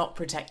 she's not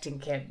protecting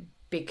Kim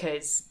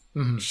because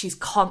she's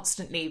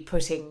constantly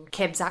putting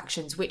Kim's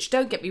actions, which,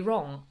 don't get me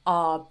wrong,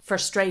 are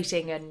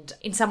frustrating and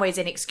in some ways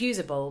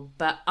inexcusable,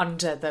 but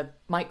under the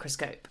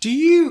microscope.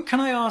 Can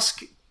I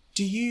ask,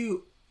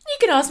 You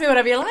can ask me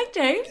whatever you like,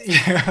 James.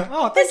 Yeah.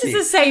 Oh, this is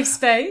a safe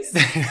space.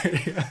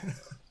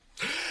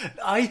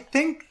 I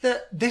think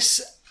that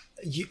this...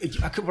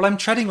 well, I'm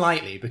treading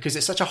lightly because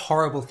it's such a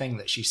horrible thing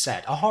that she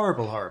said. A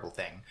horrible, horrible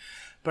thing.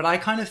 But I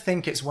kind of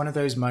think it's one of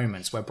those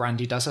moments where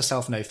Brandy does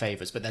herself no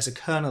favours, but there's a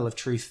kernel of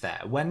truth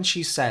there. When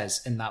she says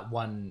in that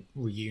one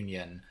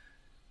reunion,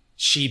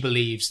 she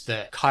believes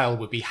that Kyle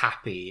would be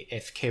happy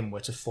if Kim were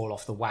to fall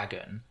off the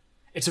wagon.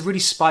 It's a really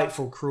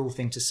spiteful, cruel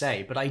thing to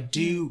say, but I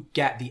do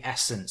get the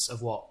essence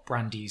of what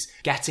Brandy's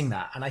getting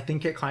that. And I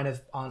think it kind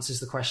of answers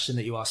the question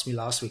that you asked me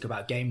last week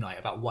about game night,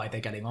 about why they're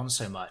getting on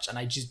so much. And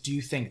I just do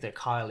think that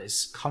Kyle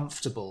is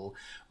comfortable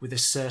with a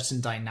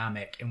certain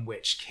dynamic in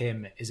which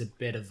Kim is a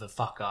bit of a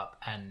fuck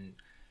up, and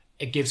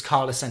it gives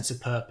Kyle a sense of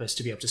purpose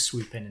to be able to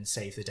swoop in and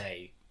save the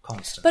day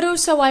constantly. But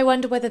also I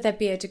wonder whether there'd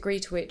be a degree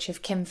to which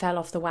if Kim fell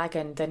off the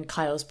wagon, then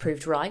Kyle's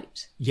proved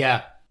right.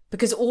 Yeah.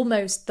 Because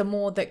almost the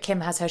more that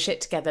Kim has her shit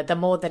together, the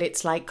more that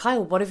it's like,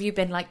 Kyle, what have you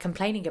been like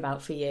complaining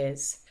about for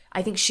years?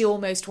 I think she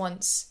almost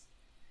wants...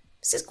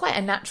 This is quite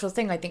a natural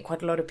thing I think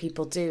quite a lot of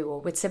people do.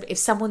 Or if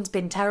someone's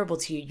been terrible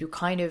to you, you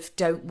kind of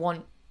don't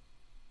want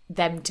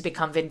them to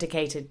become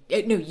vindicated.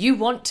 No, you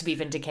want to be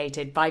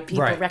vindicated by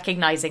people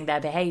recognising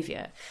their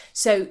behaviour.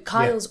 So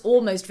Kyle's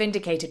almost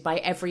vindicated by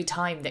every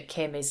time that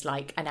Kim is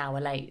like an hour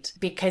late.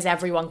 Because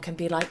everyone can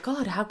be like,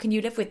 God, how can you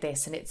live with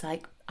this? And it's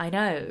like, I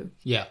know.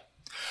 Yeah.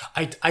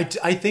 I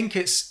think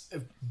it's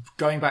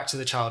going back to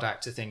the child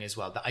actor thing as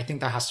well, that I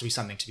think there has to be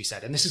something to be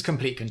said, and this is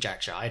complete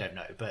conjecture, I don't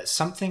know, but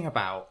something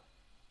about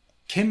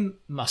Kim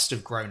must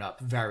have grown up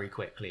very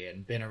quickly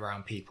and been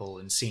around people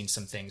and seen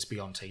some things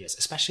beyond her years,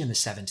 especially in the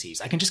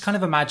 70s. I can just kind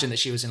of imagine that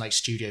she was in like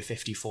Studio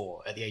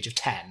 54 at the age of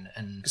 10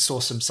 and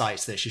saw some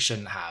sights that she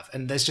shouldn't have.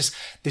 And there's just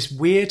this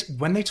weird,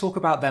 when they talk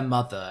about their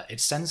mother,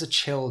 it sends a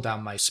chill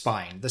down my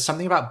spine. There's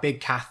something about Big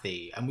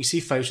Kathy, and we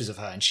see photos of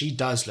her, and she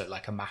does look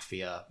like a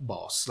mafia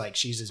boss. Like,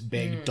 she's this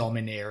big,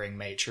 domineering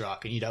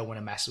matriarch, and you don't want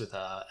to mess with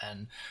her.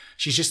 And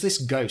she's just this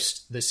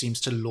ghost that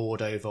seems to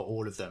lord over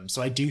all of them.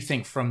 So I do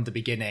think from the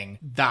beginning,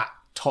 that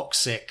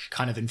toxic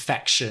kind of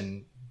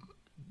infection,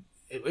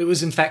 it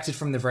was infected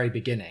from the very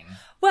beginning.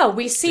 Well,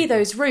 we see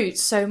those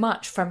roots so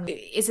much from,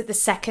 is it the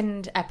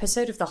second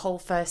episode of the whole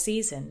first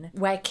season,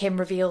 where Kim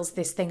reveals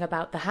this thing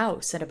about the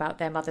house and about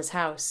their mother's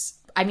house.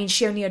 I mean,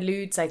 she only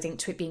alludes, I think,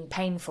 to it being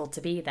painful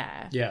to be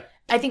there. Yeah.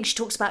 I think she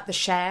talks about the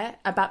share,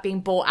 about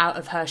being bought out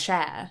of her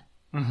share.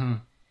 Mm-hmm.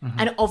 Mm-hmm.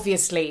 And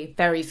obviously,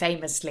 very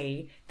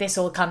famously, this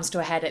all comes to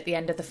a head at the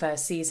end of the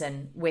first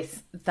season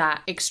with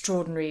that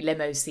extraordinary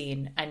limo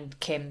scene and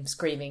Kim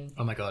screaming,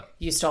 "Oh my God,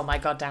 you stole my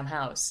goddamn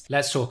house."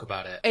 Let's talk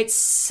about it. It's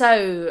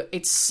such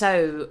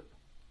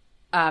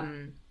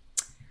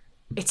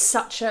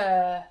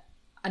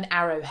an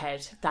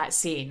arrowhead, that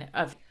scene,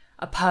 of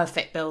a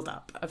perfect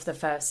build-up of the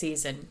first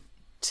season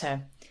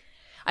to...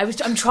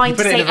 I'm trying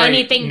to say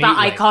anything but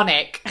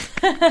iconic.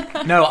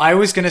 No, I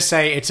was going to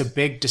say it's a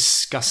big,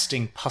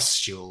 disgusting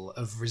pustule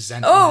of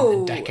resentment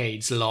and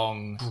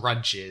decades-long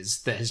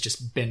grudges that has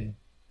just been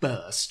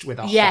burst with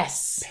a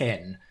hot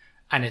pin,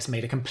 and it's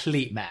made a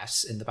complete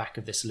mess in the back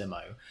of this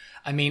limo.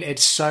 I mean,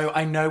 it's so...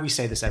 I know we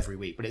say this every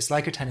week, but it's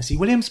like a Tennessee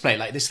Williams play,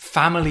 like this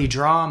family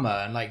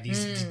drama and like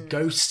these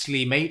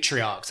ghostly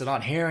matriarchs that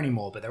aren't here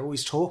anymore, but they're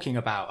always talking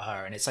about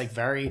her, and it's like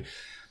very...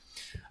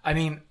 I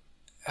mean...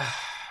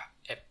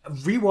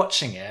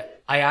 Rewatching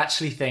it, I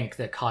actually think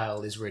that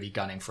Kyle is really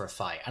gunning for a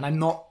fight. And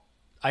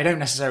I don't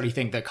necessarily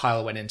think that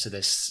Kyle went into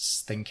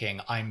this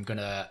thinking, I'm going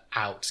to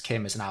out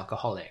Kim as an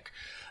alcoholic.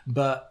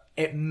 But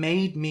it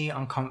made me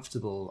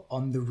uncomfortable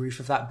on the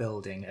roof of that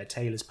building at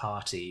Taylor's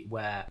party,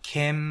 where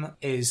Kim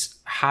is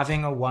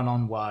having a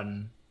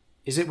one-on-one.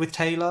 Is it with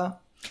Taylor?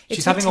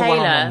 She's having a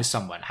one-on-one with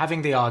someone,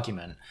 having the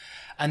argument.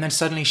 And then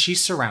suddenly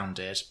she's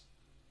surrounded.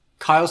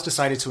 Kyle's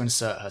decided to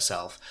insert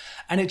herself.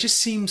 And it just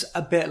seems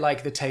a bit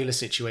like the Taylor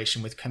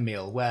situation with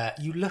Camille, where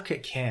you look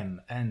at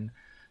Kim and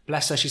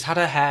bless her, she's had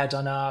her hair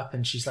done up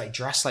and she's like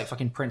dressed like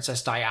fucking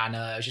Princess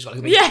Diana. She's got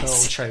like a big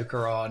pearl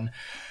choker on.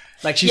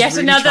 Like, she's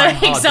really another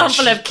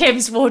example of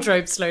Kim's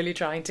wardrobe slowly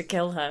trying to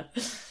kill her.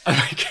 Oh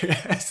my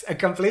goodness,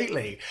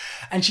 completely.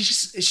 And she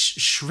just is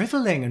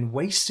shriveling and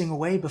wasting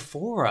away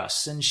before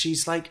us. And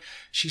she's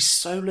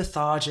so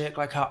lethargic,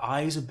 like her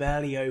eyes are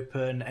barely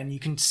open. And you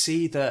can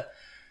see that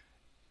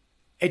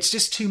it's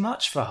just too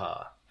much for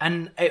her.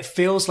 And it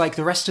feels like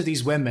the rest of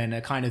these women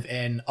are kind of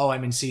in, oh,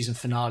 I'm in season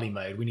finale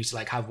mode. We need to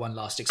like have one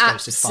last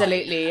explosive fight.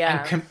 Absolutely,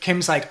 yeah. And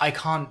Kim's like, I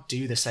can't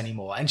do this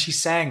anymore. And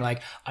she's saying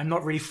like, I'm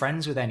not really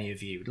friends with any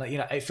of you. Like, you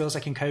know, it feels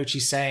like in Code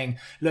she's saying,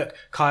 look,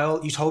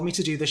 Kyle, you told me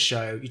to do this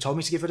show. You told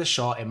me to give it a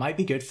shot. It might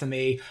be good for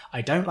me.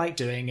 I don't like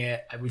doing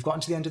it. We've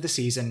gotten to the end of the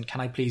season. Can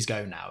I please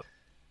go now?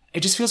 It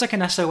just feels like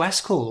an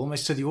SOS call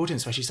almost to the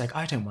audience where she's like,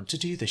 I don't want to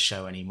do this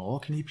show anymore.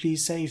 Can you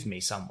please save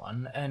me,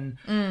 someone? And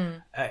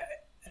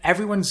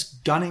everyone's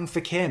gunning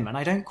for Kim, and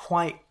I don't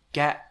quite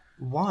get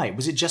why.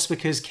 Was it just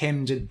because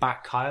Kim didn't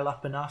back Kyle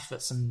up enough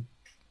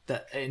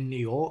in New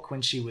York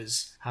when she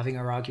was having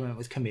her argument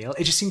with Camille?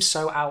 It just seems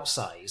so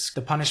outsized.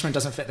 The punishment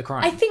doesn't fit the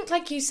crime. I think,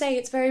 like you say,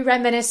 it's very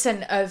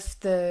reminiscent of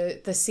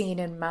the scene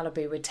in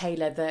Malibu with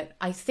Taylor, that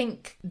I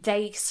think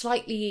they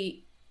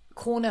slightly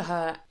corner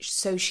her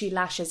so she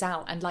lashes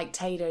out, and like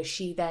Taylor,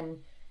 she then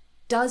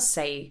does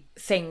say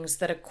things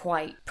that are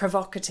quite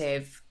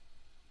provocative.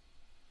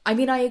 I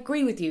mean, I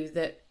agree with you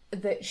that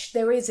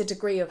there is a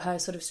degree of her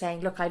sort of saying,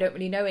 look, I don't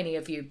really know any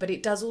of you, but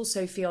it does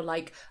also feel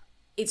like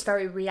it's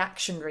very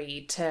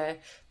reactionary to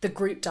the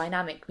group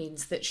dynamic,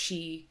 means that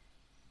she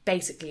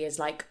basically is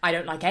like, I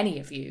don't like any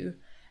of you.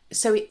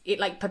 So it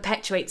like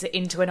perpetuates it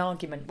into an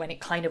argument when it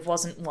kind of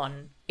wasn't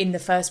one in the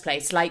first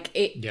place. Like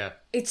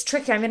it's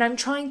tricky. I mean, I'm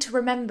trying to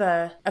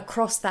remember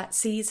across that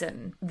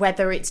season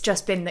whether it's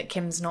just been that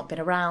Kim's not been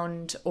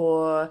around,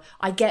 or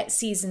I get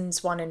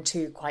seasons 1 and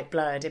 2 quite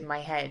blurred in my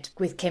head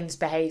with Kim's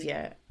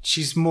behaviour.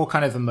 She's more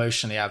kind of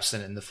emotionally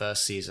absent in the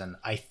first season,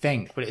 I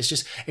think. But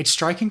it's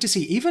striking to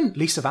see even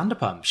Lisa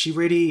Vanderpump. She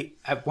really,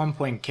 at one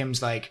point,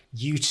 Kim's like,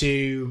 you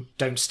two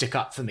don't stick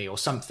up for me or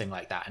something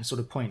like that, and sort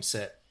of points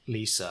at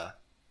Lisa.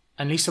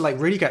 And Lisa like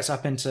really gets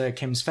up into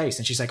Kim's face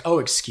and she's like, oh,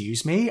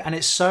 excuse me. And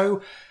it's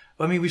so,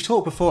 I mean, we've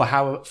talked before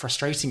how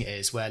frustrating it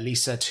is where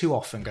Lisa too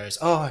often goes,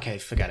 oh, okay,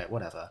 forget it,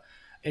 whatever.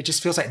 It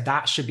just feels like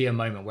that should be a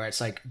moment where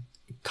it's like,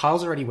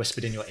 Kyle's already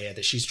whispered in your ear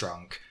that she's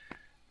drunk.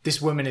 This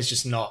woman is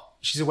just not,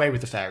 she's away with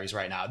the fairies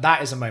right now.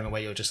 That is a moment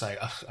where you're just like,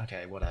 oh,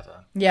 okay,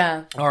 whatever.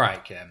 Yeah. All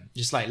right, Kim,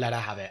 just like let her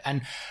have it.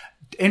 And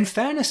in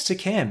fairness to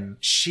Kim,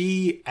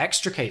 she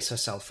extricates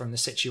herself from the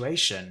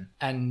situation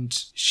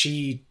and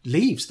she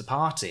leaves the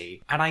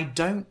party. And I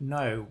don't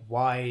know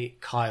why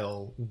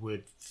Kyle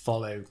would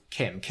follow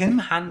Kim. Kim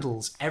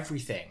handles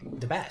everything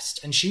the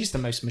best and she's the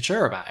most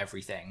mature about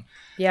everything.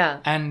 Yeah.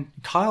 And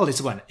Kyle is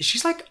the one,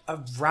 she's like a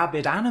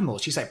rabid animal.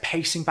 She's like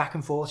pacing back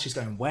and forth. She's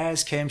going,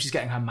 where's Kim? She's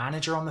getting her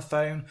manager on the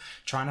phone,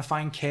 trying to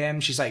find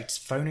Kim. She's like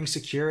phoning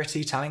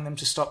security, telling them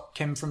to stop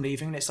Kim from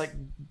leaving. And it's like,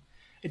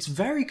 it's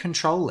very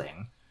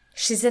controlling.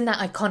 She's in that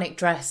iconic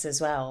dress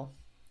as well,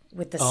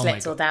 with the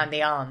slits all down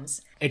the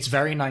arms. It's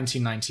very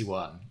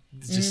 1991.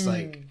 It's just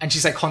like, and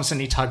she's like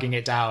constantly tugging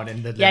it down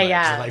in the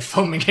limo, so like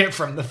foaming it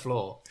from the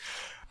floor.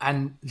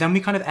 And then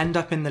we kind of end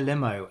up in the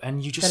limo,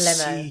 and you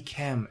just see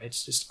Kim.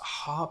 It's just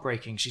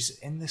heartbreaking. She's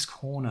in this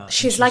corner.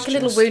 She's like a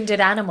little wounded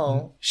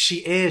animal. She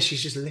is.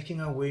 She's just licking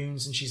her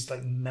wounds, and she's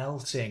like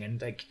melting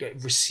and like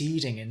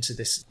receding into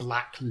this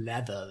black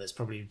leather that's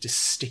probably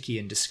just sticky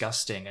and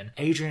disgusting. And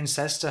Adrian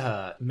says to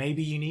her,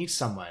 maybe you need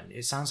someone.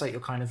 It sounds like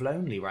you're kind of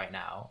lonely right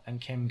now.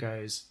 And Kim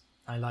goes,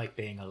 I like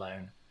being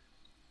alone.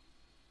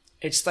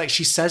 It's like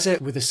she says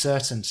it with a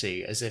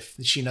certainty, as if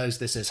she knows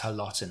this is her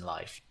lot in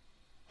life.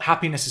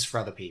 Happiness is for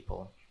other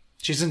people.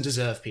 She doesn't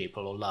deserve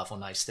people or love or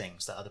nice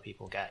things that other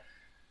people get.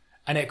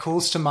 And it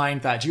calls to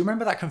mind that, do you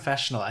remember that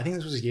confessional? I think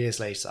this was years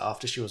later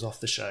after she was off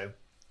the show.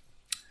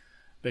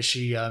 But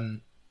she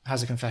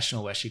has a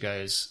confessional where she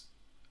goes,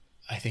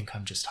 I think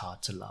I'm just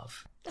hard to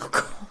love. Oh,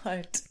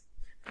 God.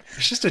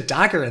 It's just a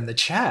dagger in the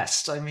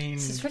chest. I mean...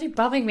 This is really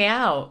bumming me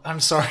out. I'm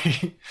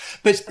sorry.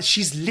 But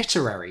she's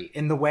literary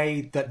in the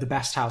way that the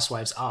best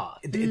housewives are.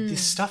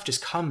 This stuff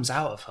just comes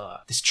out of her.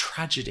 This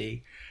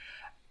tragedy.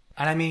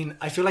 And I mean,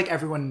 I feel like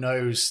everyone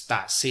knows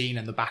that scene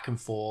and the back and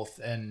forth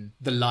and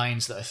the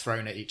lines that are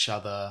thrown at each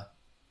other.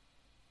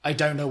 I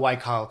don't know why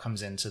Kyle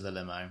comes into the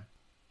limo.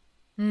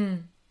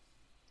 I'm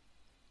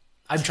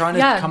trying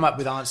to come up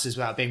with answers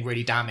without being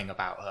really damning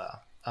about her.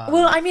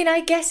 Well, I mean,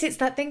 I guess it's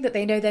that thing that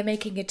they know they're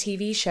making a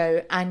TV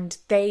show and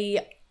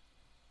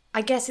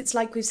I guess it's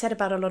like we've said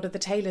about a lot of the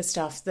Taylor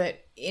stuff,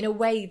 that in a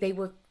way they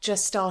were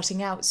just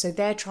starting out. So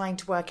they're trying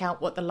to work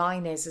out what the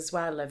line is as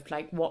well, of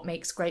like what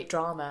makes great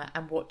drama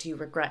and what do you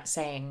regret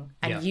saying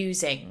and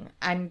using.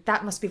 And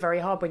that must be very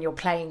hard when you're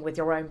playing with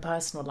your own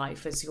personal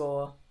life as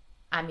your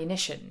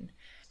ammunition.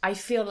 I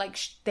feel like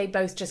they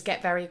both just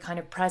get very kind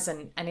of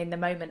present and in the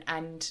moment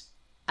and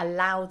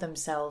allow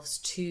themselves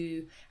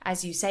to,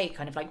 as you say,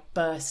 kind of like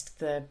burst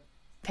the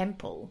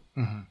pimple.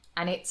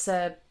 And it's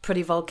a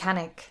pretty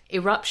volcanic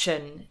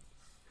eruption.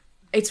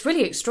 It's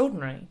really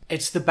extraordinary.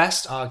 It's the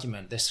best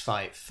argument, this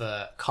fight,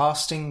 for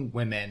casting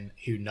women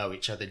who know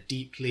each other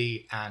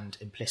deeply and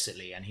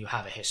implicitly and who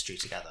have a history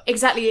together.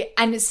 Exactly.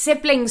 And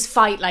siblings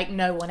fight like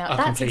no one else.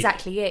 That's completely.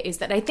 Exactly it, is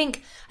that I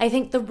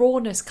think the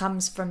rawness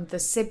comes from the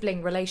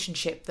sibling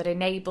relationship that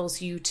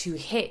enables you to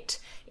hit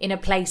in a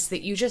place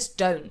that you just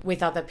don't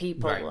with other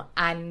people. Right.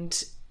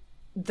 And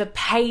the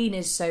pain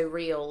is so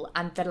real,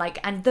 and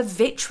the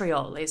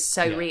vitriol is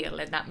so real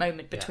in that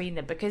moment between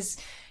them, because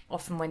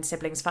often when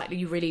siblings fight,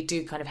 you really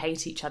do kind of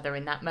hate each other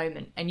in that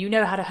moment, and you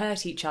know how to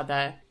hurt each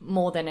other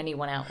more than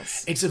anyone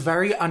else. It's a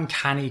very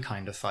uncanny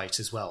kind of fight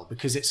as well,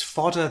 because it's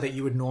fodder that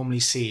you would normally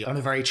see on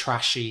a very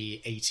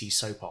trashy 80s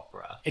soap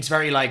opera. It's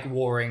very like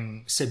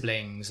warring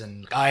siblings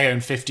and I own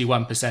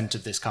 51%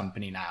 of this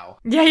company now.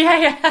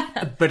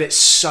 Yeah. But it's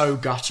so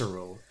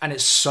guttural and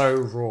it's so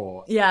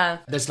raw. Yeah.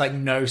 There's like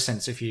no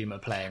sense of humour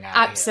playing out.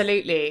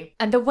 Absolutely. Here.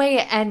 And the way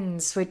it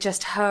ends with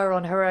just her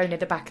on her own in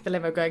the back of the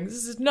limo going,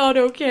 this is not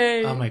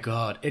okay. Oh my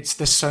God.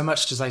 There's so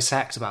much to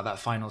dissect about that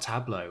final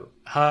tableau.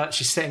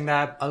 She's sitting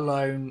there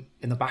alone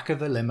in the back of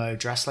the limo,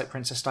 dressed like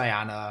Princess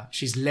Diana.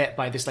 She's lit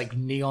by this like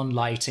neon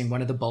lighting.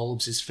 One of the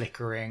bulbs is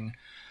flickering.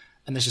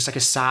 And there's just like a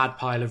sad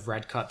pile of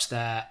red cups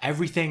there.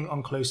 Everything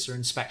on closer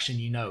inspection,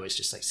 is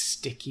just like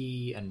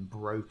sticky and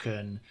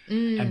broken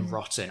and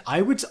rotten.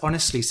 I would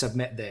honestly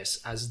submit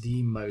this as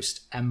the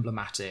most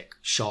emblematic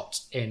shot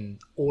in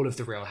all of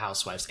the Real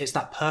Housewives. It's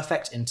that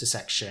perfect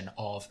intersection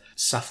of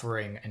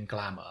suffering and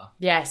glamour.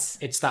 Yes.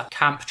 It's that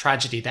camp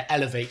tragedy that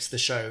elevates the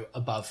show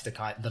above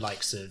the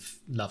likes of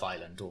Love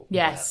Island or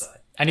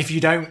whatever. And if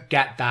you don't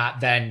get that,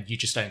 then you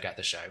just don't get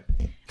the show.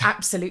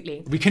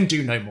 Absolutely. We can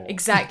do no more.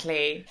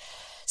 Exactly.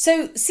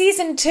 So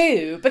season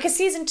 2, because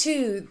season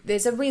 2,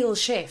 there's a real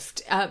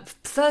shift,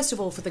 first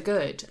of all for the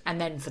good and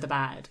then for the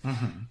bad.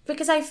 Mm-hmm.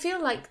 Because I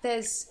feel like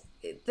there's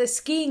the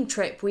skiing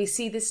trip, we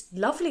see this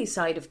lovely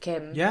side of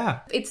Kim.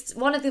 Yeah. It's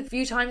one of the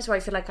few times where I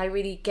feel like I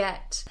really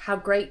get how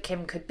great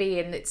Kim could be.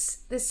 And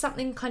there's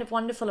something kind of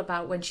wonderful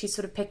about when she's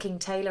sort of picking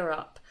Taylor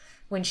up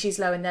when she's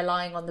low and they're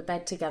lying on the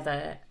bed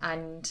together.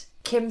 And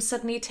Kim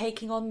suddenly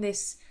taking on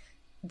this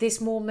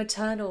more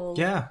maternal...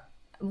 Yeah.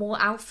 more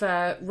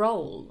alpha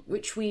role,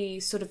 which we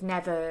sort of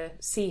never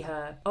see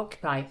her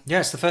occupy. Yeah,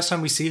 it's the first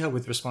time we see her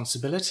with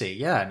responsibility.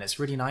 Yeah, and it's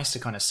really nice to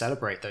kind of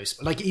celebrate those.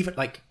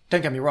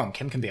 Don't get me wrong,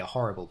 Kim can be a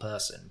horrible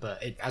person,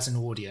 but as an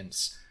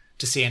audience,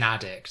 to see an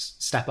addict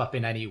step up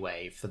in any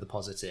way for the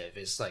positive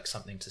is like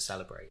something to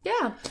celebrate.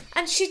 Yeah,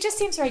 and she just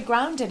seems very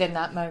grounded in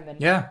that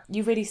moment. Yeah.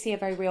 You really see a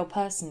very real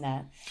person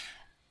there.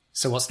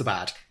 So what's the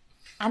bad?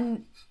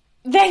 And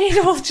then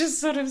it all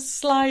just sort of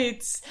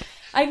slides.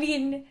 I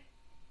mean...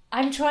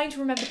 I'm trying to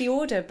remember the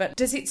order, but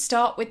does it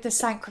start with the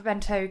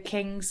Sacramento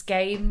Kings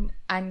game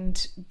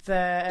and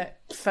the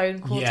phone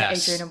call to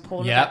Adrian and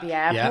Paul at the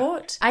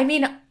airport? Yep. I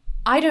mean,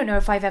 I don't know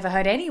if I've ever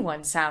heard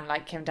anyone sound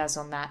like Kim does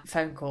on that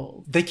phone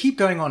call. They keep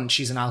going on,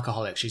 she's an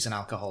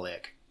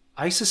alcoholic.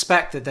 I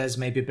suspect that there's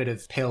maybe a bit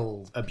of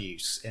pill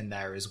abuse in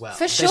there as well.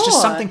 For sure.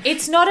 Just something...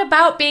 It's not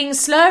about being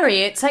slurry.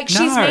 It's like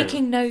she's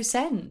making no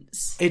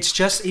sense. It's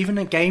just even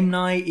a game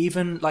night,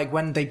 even like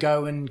when they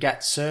go and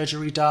get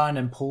surgery done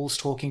and Paul's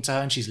talking to her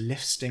and she's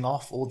listing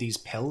off all these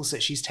pills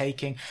that she's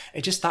taking.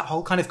 It just, that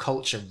whole kind of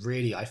culture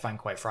really I find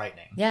quite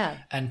frightening. Yeah.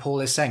 And Paul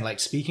is saying, like,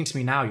 speaking to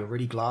me now, you're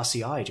really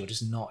glassy-eyed. You're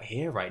just not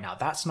here right now.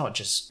 That's not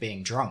just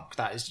being drunk.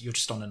 That is, you're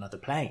just on another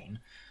plane.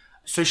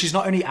 So she's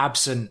not only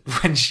absent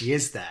when she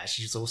is there,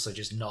 she's also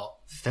just not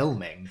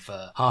filming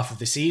for half of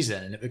the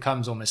season. And it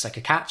becomes almost like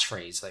a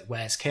catchphrase, like,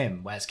 where's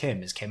Kim? Where's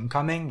Kim? Is Kim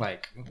coming?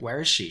 Like,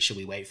 where is she? Should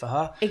we wait for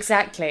her?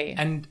 Exactly.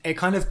 And it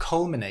kind of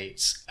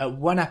culminates at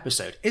one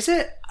episode. Is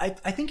it? I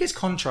think it's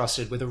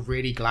contrasted with a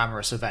really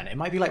glamorous event. It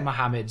might be like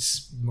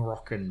Mohammed's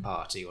Moroccan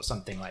party or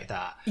something like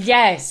that.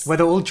 Yes. Where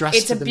they're all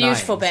dressed to the nines. It's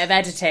a beautiful bit of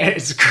editing.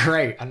 It's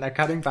great. And they're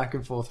cutting back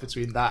and forth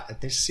between that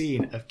and this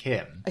scene of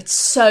Kim. It's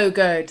so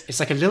good. It's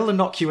like a little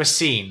innocuous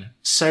scene,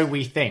 so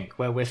we think,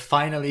 where we're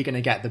finally going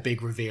to get the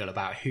big reveal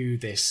about who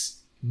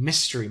this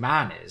mystery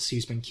man is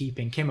who's been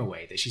keeping Kim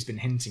away, that she's been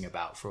hinting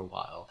about for a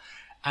while.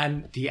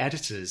 And the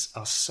editors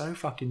are so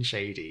fucking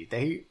shady.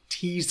 They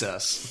tease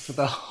us for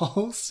the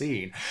whole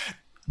scene.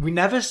 We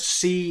never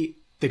see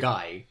the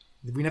guy.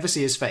 We never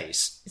see his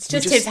face. It's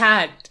just his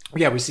hand.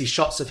 Yeah, we see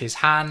shots of his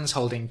hands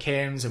holding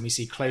Kim's, and we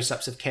see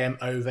close-ups of Kim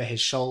over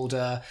his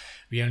shoulder.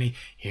 We only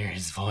hear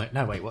his voice.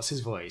 No, wait, what's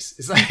his voice?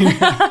 It's like...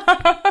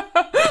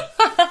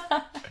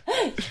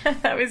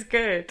 That was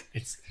good.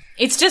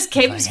 It's just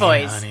Kim's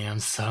voice. Hey, honey, I'm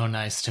so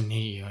nice to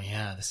meet you.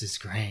 Yeah, this is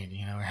great.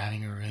 We're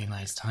having a really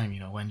nice time.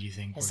 When do you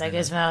think it's like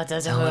his mouth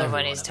doesn't move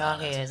when he's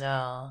talking at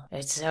all.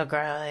 It's so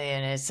growly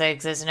and it's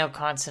like there's no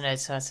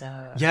consonants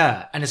whatsoever.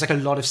 Yeah, and it's like a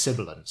lot of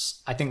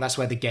sibilance. I think that's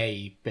where the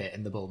gay bit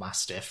in the Bull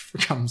Mastiff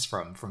comes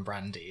from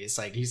Brandy. It's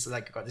like he's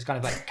like got this kind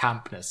of like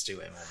campness to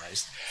him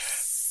almost.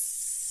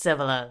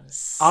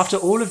 Sibilance. After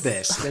all of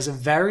this, there's a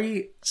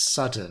very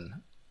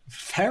sudden,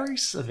 very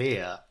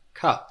severe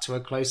cut to a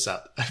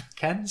close-up of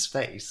Ken's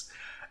face,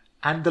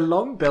 and the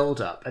long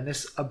build-up and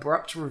this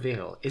abrupt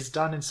reveal is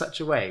done in such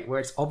a way where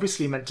it's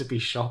obviously meant to be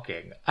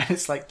shocking, and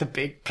it's like the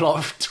big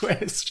plot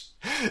twist.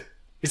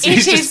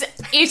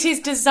 It is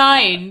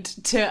designed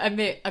to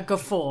emit a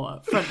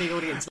guffaw from the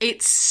audience.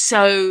 It's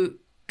so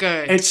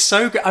good. It's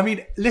so good. I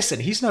mean,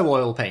 listen, he's no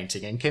oil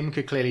painting and Kim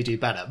could clearly do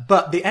better,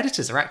 but the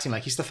editors are acting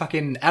like he's the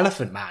fucking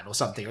Elephant Man or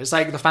something. It's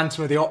like the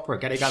Phantom of the Opera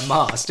getting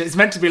unmasked. It's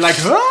meant to be like,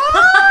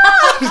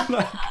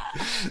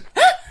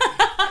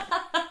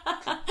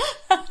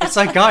 it's It's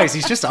like, guys,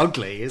 he's just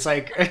ugly. It's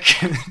like...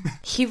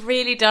 He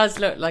really does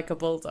look like a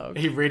bulldog.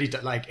 He really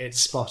does. Like, it's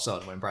spot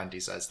on when Brandy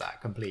says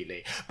that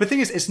completely. But the thing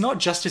is, it's not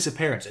just his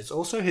appearance, it's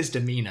also his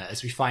demeanour,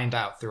 as we find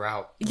out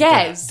throughout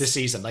the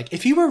season. Like,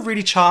 if he were a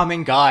really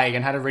charming guy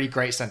and had a really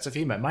great sense of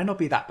humour, it might not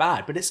be that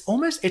bad. But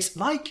it's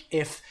like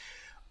if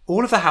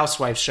all of the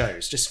Housewives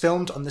shows just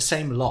filmed on the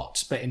same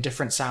lot, but in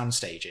different sound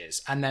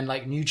stages. And then,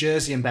 like, New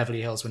Jersey and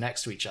Beverly Hills were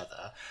next to each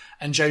other.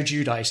 And Joe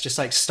Giudice just,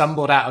 like,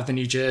 stumbled out of the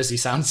New Jersey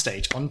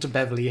soundstage onto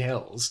Beverly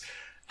Hills.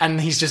 And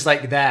he's just,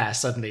 like, there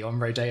suddenly on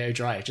Rodeo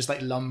Drive, just,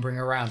 like, lumbering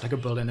around like a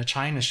bull in a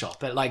china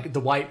shop at, like, the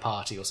White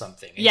Party or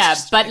something.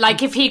 But,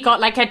 like, if he got,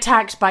 like,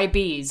 attacked by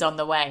bees on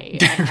the way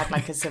and had,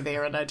 like, a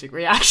severe allergic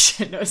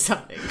reaction or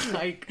something,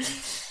 like...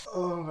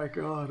 Oh my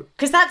God.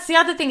 Because that's the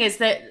other thing, is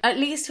that at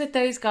least with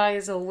those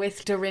guys, or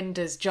with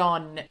Dorinda's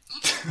John,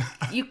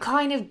 you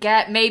kind of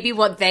get maybe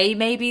what they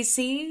maybe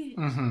see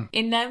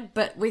in them.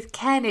 But with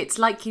Ken, it's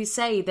like you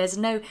say, it's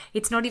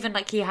not even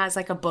like he has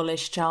like a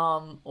bullish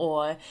charm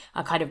or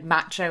a kind of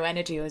macho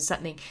energy or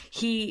something.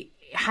 He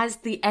has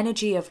the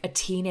energy of a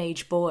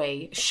teenage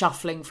boy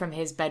shuffling from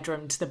his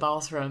bedroom to the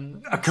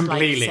bathroom.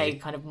 Completely. Like, say,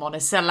 kind of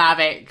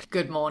monosyllabic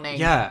good morning.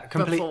 Yeah,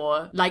 completely.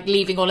 Before, like,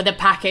 leaving all of the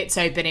packets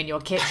open in your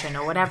kitchen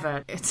or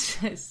whatever.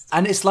 It's just...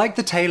 And it's like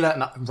the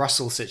Taylor and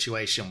Russell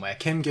situation where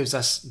Kim gives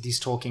us these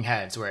talking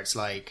heads where it's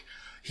like,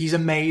 he's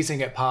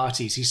amazing at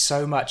parties, he's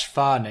so much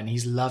fun and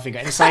he's loving it.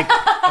 And it's like,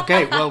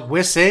 okay, well,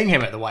 we're seeing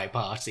him at the White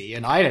Party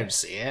and I don't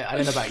see it. I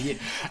don't know about you.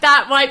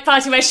 That White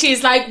Party where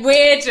she's like,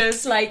 we're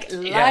just like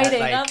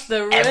lighting up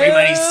the room.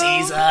 Everybody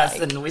sees us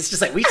and it's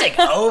just like, we take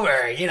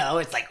over, you know,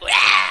 it's like,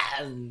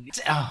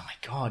 oh my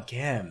God,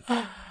 Kim.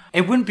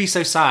 It wouldn't be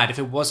so sad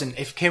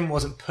if Kim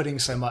wasn't putting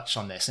so much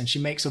on this. And she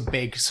makes a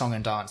big song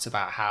and dance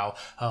about how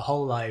her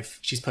whole life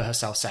she's put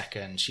herself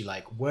second. She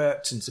like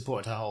worked and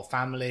supported her whole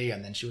family,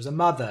 and then she was a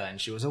mother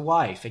and she was a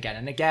wife again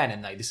and again.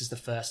 And like, this is the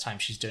first time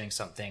she's doing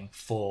something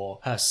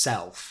for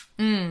herself.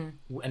 And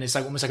it's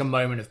like almost like a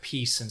moment of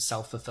peace and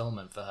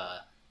self-fulfillment for her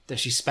that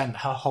she spent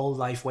her whole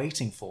life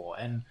waiting for.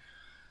 And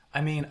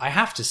I mean, I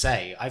have to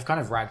say, I've kind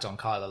of ragged on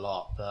Kyle a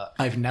lot, but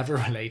I've never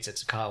related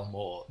to Kyle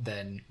more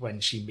than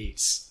when she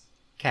meets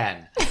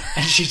Ken,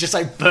 and she just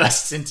like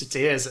bursts into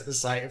tears at the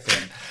sight of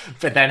him,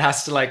 but then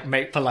has to like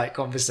make polite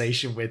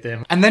conversation with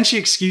him, and then she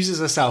excuses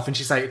herself and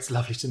she's like, it's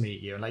lovely to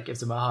meet you, and like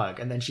gives him a hug,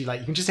 and then she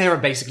like, you can just hear her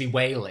basically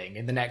wailing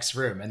in the next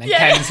room, and then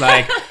Ken's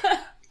like,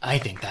 I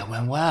think that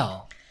went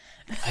well.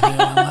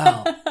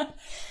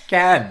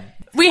 Ken,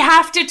 we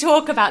have to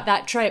talk about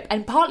that trip,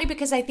 and partly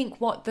because I think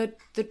what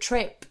the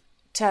trip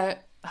to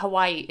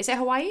Hawaii, is it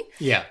Hawaii?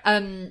 Yeah.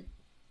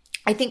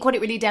 I think what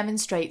it really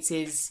demonstrates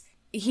is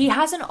he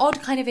has an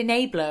odd kind of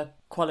enabler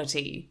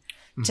quality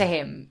to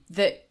him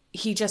that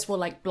he just will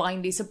like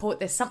blindly support.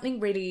 There's something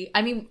really,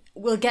 I mean,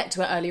 we'll get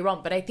to it earlier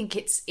on, but I think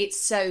it's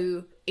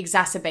so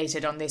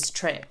exacerbated on this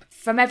trip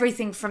from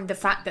everything from the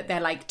fact that they're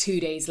like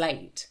 2 days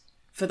late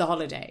for the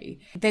holiday.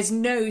 There's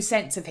no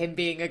sense of him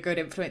being a good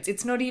influence.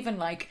 It's not even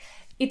like,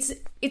 it's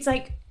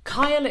like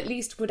Kyle at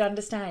least would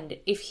understand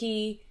if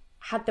he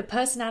had the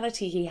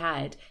personality he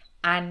had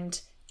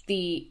and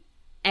the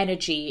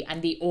energy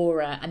and the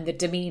aura and the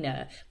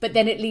demeanor, but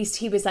then at least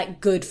he was like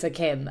good for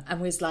Kim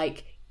and was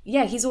like,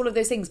 yeah, he's all of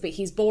those things, but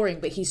he's boring,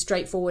 but he's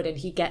straightforward and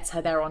he gets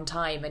her there on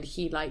time and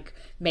he like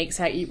makes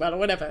her eat well or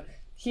whatever.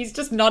 He's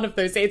just none of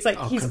those things. It's like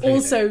he's completely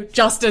also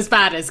just as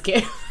bad as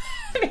Kim.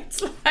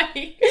 It's like,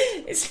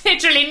 it's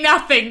literally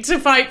nothing to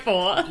fight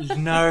for.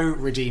 No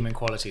redeeming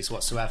qualities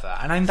whatsoever.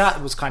 And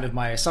that was kind of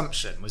my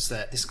assumption, was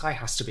that this guy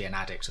has to be an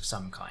addict of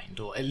some kind,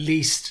 or at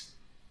least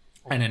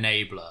an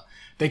enabler.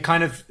 They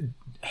kind of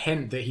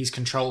hint that he's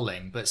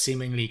controlling, but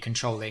seemingly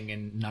controlling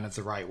in none of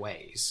the right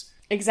ways.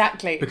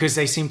 Exactly. Because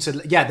they seem to,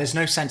 there's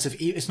no sense of,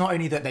 it's not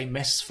only that they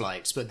miss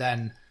flights, but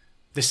then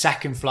the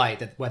second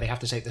flight where they have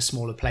to take the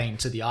smaller plane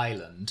to the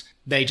island,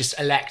 they just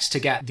elect to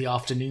get the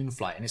afternoon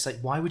flight. And it's like,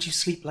 why would you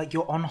sleep like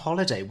you're on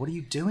holiday? What are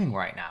you doing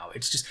right now?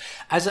 It's just,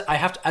 as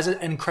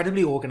an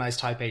incredibly organized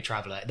Type A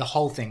traveler, the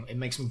whole thing, it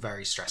makes me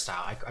very stressed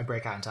out. I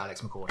break out into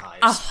Alex McCord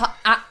hives.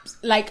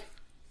 Like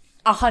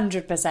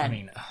 100%. I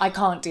mean, I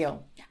can't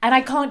deal. And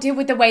I can't deal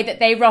with the way that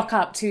they rock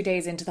up 2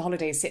 days into the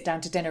holidays, sit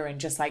down to dinner and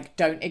just like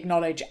don't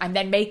acknowledge and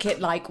then make it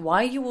like,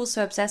 why are you all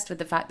so obsessed with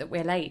the fact that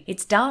we're late?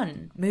 It's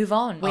done. Move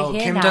on. We're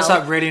here Kim now. does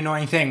that really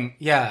annoying thing.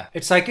 Yeah.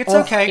 It's like, it's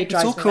okay. It's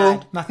all cool.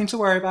 Mad. Nothing to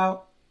worry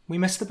about. We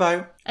missed the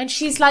boat. And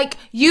she's like,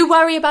 you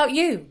worry about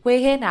you. We're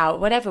here now.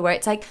 Whatever. Where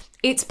it's like,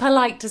 it's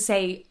polite to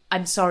say,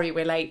 I'm sorry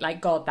we're late. Like,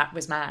 God, that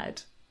was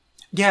mad.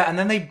 Yeah. And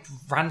then they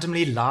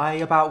randomly lie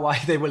about why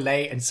they were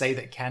late and say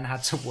that Ken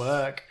had to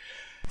work.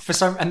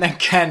 And then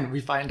Ken, we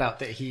find out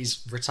that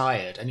he's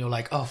retired, and you're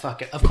like, oh,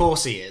 fuck it. Of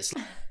course he is.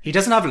 He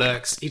doesn't have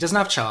looks. He doesn't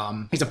have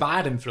charm. He's a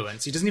bad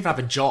influence. He doesn't even have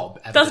a job.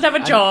 Doesn't have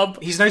a job.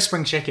 He's no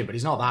spring chicken, but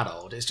he's not that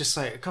old. It's just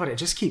like, God, it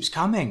just keeps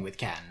coming with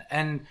Ken.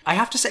 And I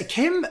have to say,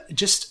 Kim,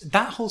 just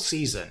that whole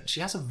season, she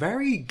has a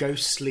very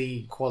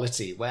ghostly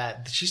quality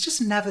where she's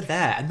just never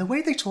there. And the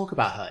way they talk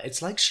about her,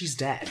 it's like she's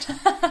dead.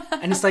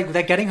 And it's like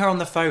they're getting her on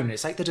the phone.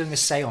 It's like they're doing a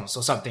seance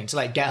or something to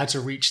like get her to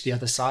reach the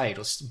other side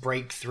or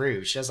break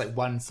through. She has like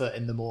one foot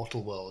in the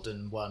mortal world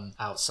and one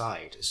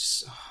outside.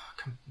 It's just...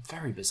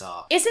 very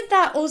bizarre. Isn't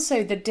that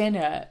also the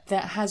dinner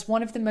that has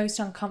one of the most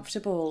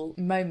uncomfortable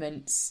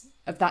moments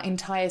of that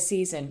entire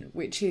season,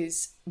 which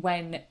is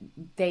when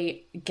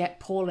they get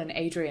Paul and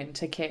Adrian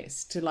to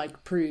kiss to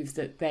like prove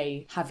that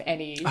they have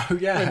any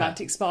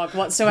romantic spark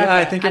whatsoever? Yeah,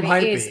 I think it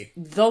might is be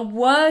the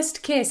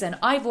worst kiss. And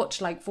I've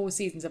watched like 4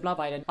 seasons of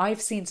Love Island.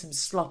 I've seen some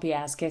sloppy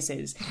ass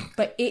kisses,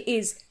 but it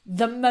is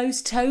the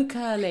most toe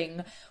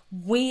curling,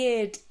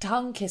 weird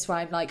tongue kiss where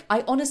I'm like,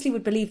 I honestly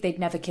would believe they'd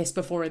never kissed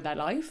before in their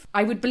life.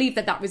 I would believe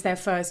that was their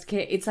first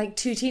kiss. It's like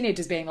 2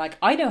 teenagers being like,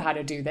 I know how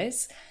to do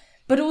this.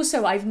 But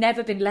also, I've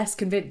never been less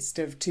convinced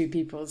of 2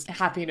 people's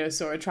happiness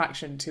or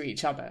attraction to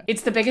each other.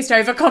 It's the biggest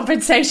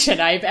overcompensation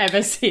I've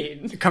ever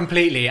seen.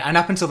 Completely. And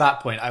up until that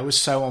point, I was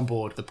so on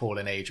board the Paul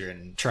and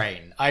Adrian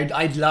train.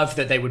 I loved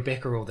that they would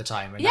bicker all the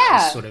time. And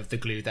that was sort of the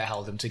glue that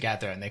held them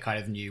together. And they kind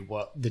of knew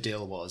what the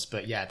deal was.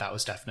 But yeah, that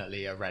was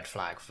definitely a red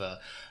flag for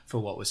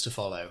what was to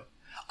follow.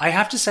 I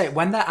have to say,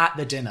 when they're at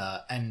the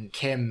dinner and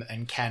Kim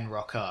and Ken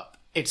rock up,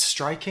 it's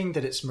striking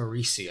that it's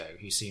Mauricio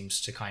who seems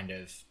to kind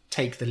of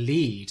take the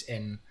lead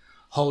in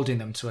holding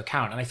them to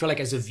account. And I feel like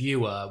as a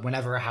viewer,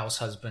 whenever a house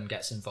husband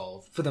gets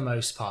involved, for the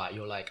most part,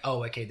 you're like,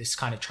 oh, okay, this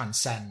kind of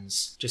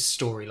transcends just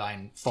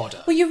storyline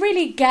fodder. Well, you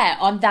really get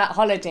on that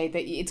holiday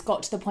that it's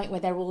got to the point where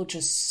they're all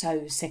just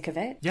so sick of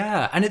it.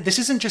 Yeah, and this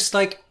isn't just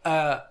like...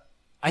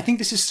 I think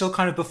this is still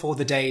kind of before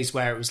the days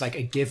where it was like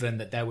a given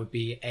that there would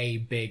be a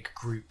big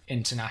group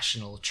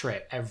international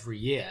trip every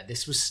year.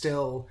 This was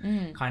still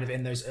kind of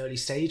in those early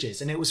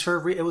stages. And it was for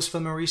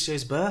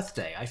Mauricio's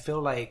birthday. I feel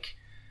like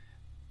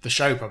the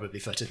show probably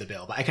footed the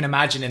bill, but I can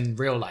imagine in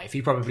real life,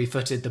 he probably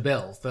footed the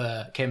bill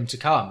for Kim to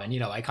come. And,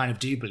 I kind of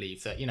do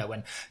believe that,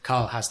 when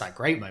Carl has that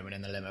great moment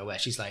in the limo where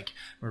she's like,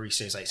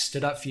 Mauricio's like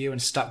stood up for you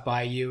and stuck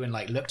by you and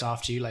like looked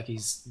after you like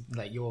he's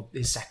like you're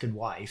his second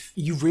wife.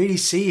 You really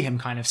see him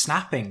kind of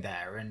snapping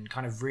there and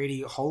kind of really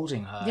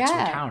holding her to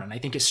account. And I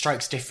think it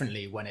strikes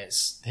differently when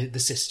it's the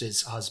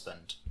sister's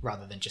husband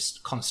rather than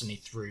just constantly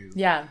through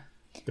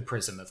the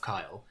prism of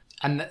Kyle.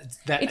 And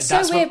it's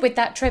so weird with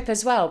that trip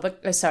as well.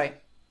 But sorry.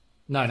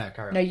 No,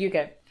 carry on. No, you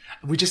go.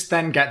 We just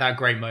then get that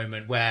great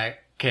moment where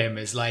Kim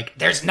is like,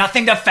 there's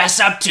nothing to fess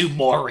up to,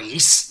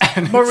 Maurice.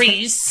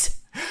 Maurice.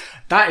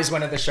 That is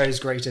one of the show's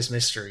greatest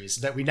mysteries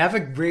that we never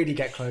really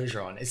get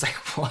closure on. It's like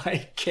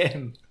why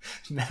Kim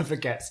never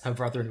gets her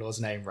brother-in-law's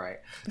name right.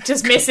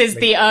 Just misses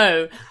the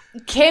O.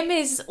 Kim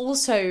has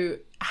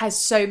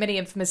so many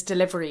infamous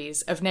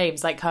deliveries of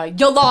names like her,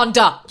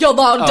 Yolanda.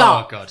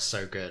 Oh, God,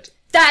 so good.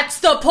 That's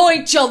the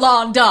point,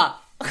 Yolanda.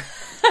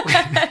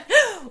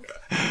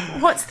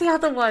 What's the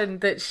other one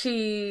that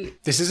she...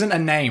 This isn't a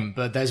name,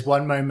 but there's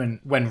one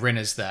moment when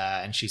Rinna's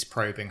there and she's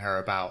probing her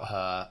about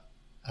her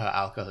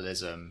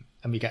alcoholism.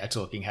 And we get a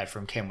talking head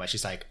from Kim where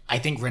she's like, I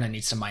think Rinna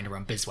needs to mind her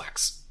own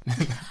beeswax.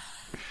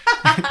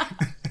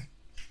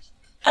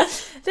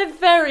 They're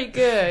very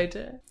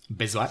good.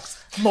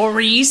 Beeswax.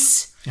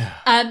 Maurice.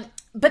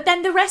 But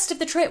then the rest of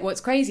the trip,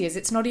 what's crazy is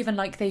it's not even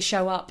like they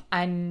show up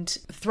and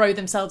throw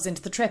themselves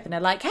into the trip and are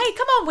like, hey,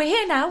 come on, we're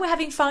here now, we're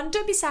having fun,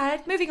 don't be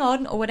sad, moving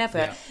on, or whatever.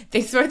 Yeah.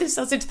 They throw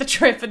themselves into the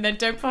trip and then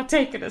don't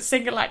partake in a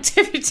single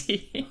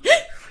activity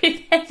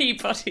with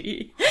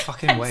anybody.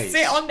 Fucking waste.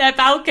 Sit on their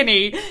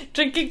balcony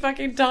drinking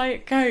fucking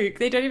Diet Coke.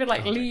 They don't even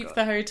leave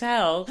the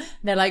hotel.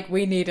 They're like,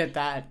 we needed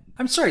that.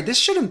 I'm sorry, this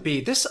shouldn't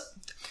be...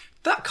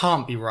 That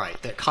can't be right,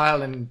 that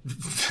Kyle and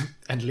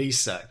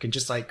Lisa can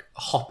just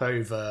hop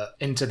over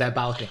into their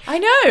balcony. I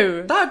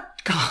know!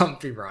 That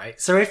can't be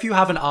right. So if you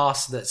have an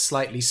arse that's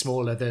slightly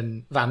smaller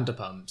than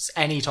Vanderpump's,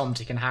 any Tom,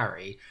 Dick and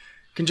Harry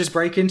can just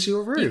break into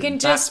your room. You can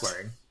just... That's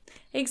worrying.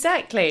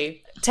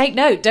 Exactly. Take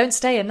note, don't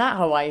stay in that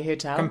Hawaii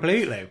hotel.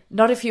 Completely.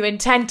 Not if you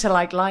intend to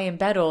lie in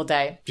bed all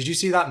day. Did you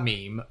see that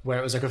meme where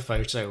it was a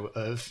photo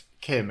of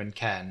Kim and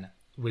Ken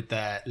with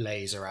their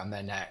leis around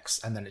their necks,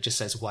 and then it just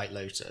says White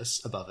Lotus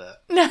above it?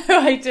 No,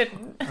 I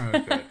didn't. Oh,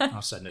 good.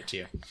 I'll send it to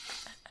you.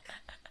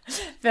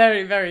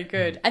 Very, very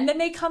good. And then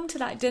they come to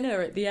that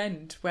dinner at the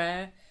end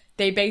where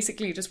they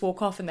basically just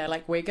walk off and they're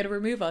like, we're going to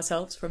remove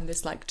ourselves from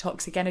this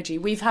toxic energy.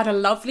 We've had a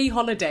lovely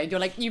holiday. And you're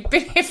like, you've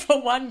been here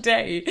for one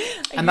day.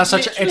 And that's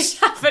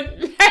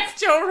haven't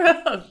left your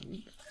room.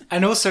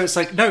 And also it's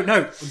like,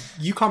 no,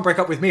 you can't break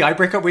up with me. I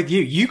break up with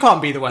you. You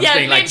can't be the one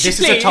being like, this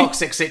is a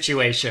toxic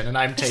situation and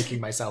I'm taking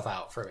myself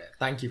out from it.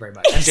 Thank you very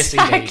much. I'm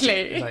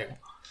disengaging.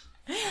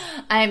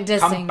 I'm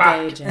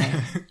disengaging.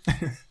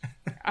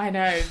 I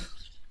know.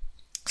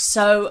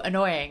 So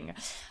annoying.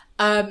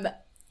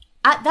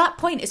 At that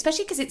point,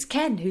 especially because it's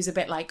Ken who's a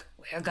bit like,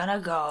 we're gonna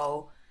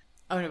go.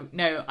 Oh,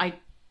 no,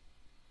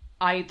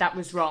 that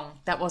was wrong.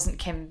 That wasn't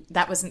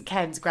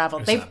Ken's gravel.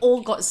 They've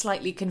all got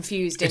slightly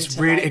confused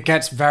it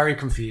gets very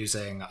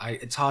confusing.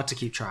 It's hard to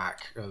keep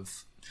track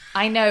of.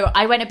 I know.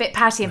 I went a bit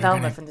Patty and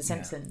Velma from The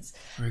Simpsons.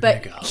 Yeah,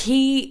 but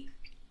he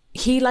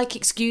like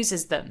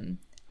excuses them.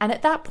 And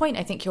at that point,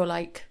 I think you're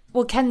like,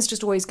 well, Ken's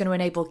just always going to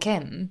enable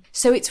Kim.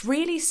 So it's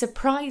really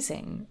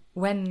surprising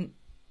when,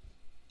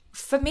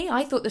 for me,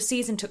 I thought the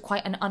season took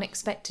quite an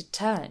unexpected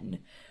turn,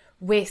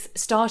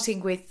 starting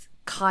with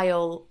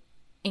Kyle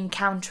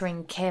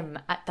encountering Kim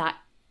at that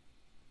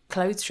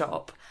clothes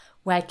shop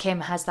where Kim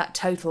has that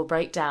total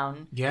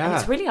breakdown. Yeah. And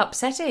it's really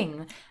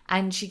upsetting.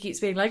 And she keeps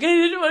being like,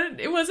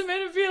 it wasn't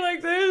meant to feel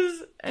like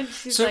this. And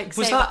she's like,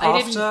 was that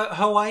after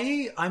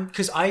Hawaii?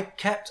 Because I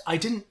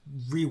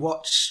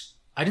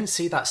didn't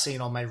see that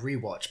scene on my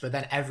rewatch, but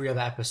then every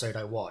other episode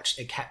I watched,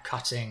 it kept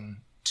cutting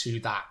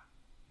to that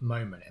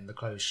moment in the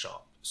clothes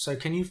shop. So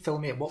can you fill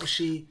me in? What was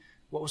she?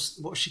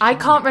 I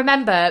can't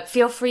remember.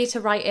 Feel free to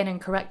write in and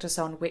correct us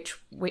on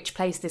which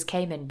place this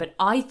came in. But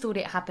I thought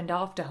it happened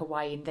after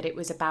Hawaii, and that it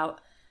was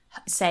about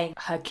saying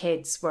her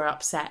kids were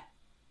upset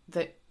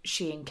that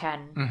she and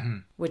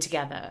Ken were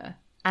together.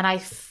 And I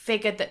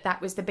figured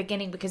that was the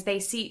beginning, because they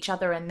see each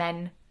other, and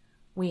then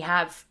we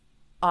have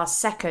our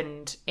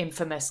second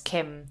infamous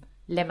Kim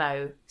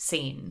limo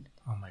scene.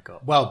 Oh my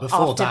God. Well,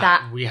 before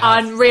that we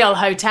have unreal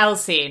hotel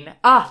scene.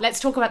 Let's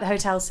talk about the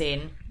hotel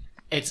scene.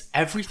 It's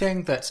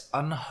everything that's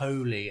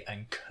unholy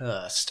and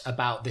cursed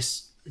about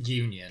this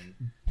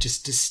union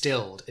just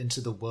distilled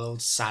into the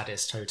world's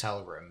saddest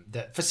hotel room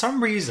that for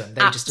some reason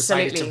they just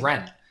decided to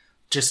rent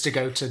just to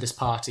go to this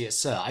party at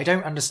SUR. I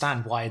don't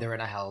understand why they're in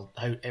a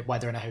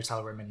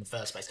hotel room in the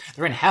first place.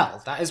 They're in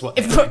hell. That is what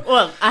they're doing.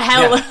 Well, a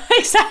hell, yeah.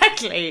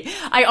 Exactly.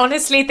 I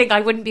honestly think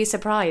I wouldn't be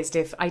surprised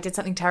if I did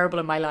something terrible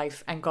in my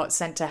life and got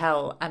sent to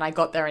hell, and I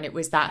got there and it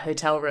was that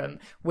hotel room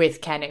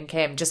with Ken and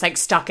Kim, just like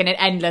stuck in an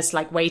endless,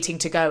 like waiting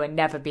to go and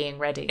never being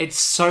ready. It's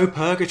so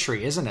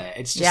purgatory, isn't it?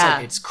 It's just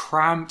like, it's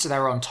cramped.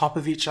 They're on top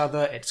of each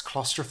other. It's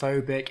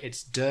claustrophobic.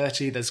 It's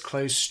dirty. There's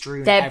clothes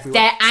strewn everywhere.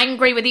 They're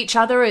angry with each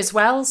other as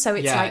well. So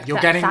it's like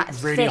you're getting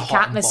that really thick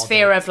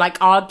atmosphere of like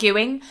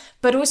arguing,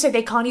 but also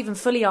they can't even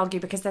fully argue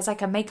because there's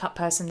like a makeup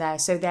person there,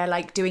 so they're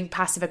like doing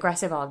passive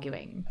aggressive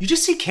arguing. You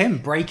just see Kim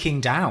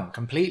breaking down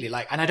completely,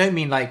 like, and I don't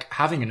mean like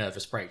having a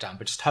nervous breakdown,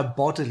 but just her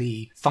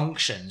bodily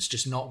functions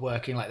just not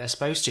working like they're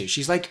supposed to.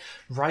 She's like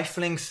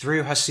rifling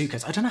through her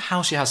suitcase. I don't know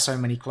how she has so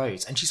many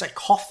clothes, and she's like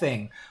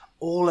coughing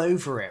all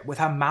over it with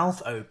her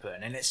mouth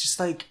open, and it's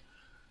just like,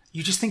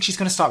 you just think she's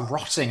going to start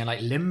rotting and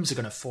like limbs are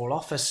going to fall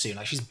off her soon.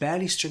 Like she's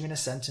barely stringing a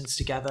sentence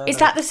together. Is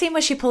that the scene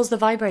where she pulls the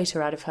vibrator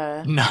out of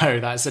her? No,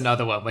 that's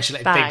another one where she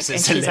like thinks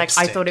it's a lipstick.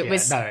 Like, I thought it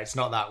was. No, it's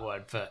not that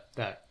one. But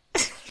no.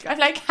 I'm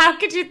like, how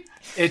could you?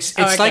 It's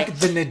like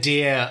the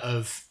nadir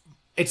of.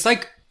 It's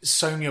like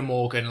Sonia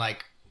Morgan,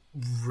 like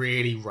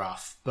really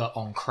rough but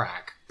on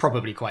crack.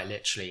 Probably quite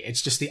literally.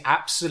 It's just the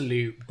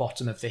absolute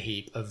bottom of the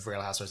heap of Real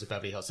Housewives of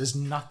Beverly Hills. There's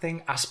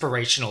nothing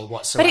aspirational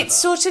whatsoever. But it's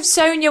sort of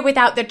Sonia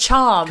without the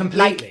charm.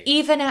 Completely. Like,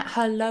 even at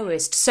her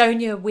lowest,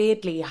 Sonia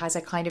weirdly has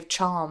a kind of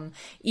charm.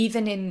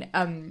 Even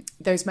in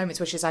those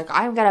moments where she's like,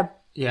 I'm going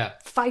to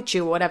fight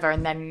you or whatever,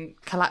 and then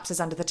collapses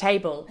under the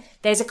table.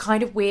 There's a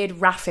kind of weird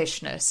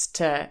raffishness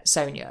to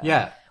Sonia.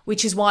 Yeah.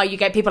 Which is why you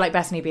get people like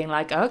Bethany being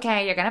like,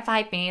 okay, you're going to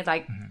fight me,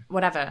 like,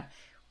 whatever.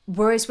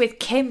 Whereas with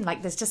Kim,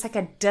 like, there's just like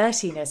a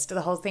dirtiness to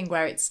the whole thing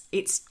where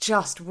it's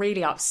just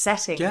really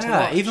upsetting to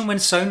watch. Even when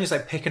Sonia's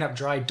like picking up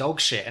dry dog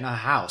shit in her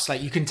house,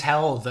 like you can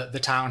tell that the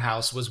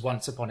townhouse was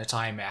once upon a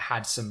time, it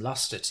had some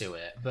luster to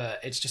it,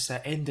 but it's just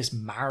that in this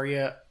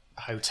Marriott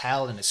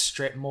hotel in a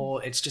strip mall,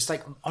 it's just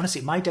like,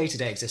 honestly, my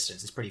day-to-day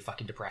existence is pretty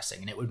fucking depressing,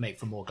 and it would make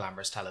for more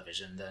glamorous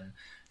television than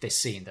this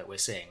scene that we're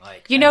seeing.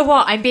 Like, you know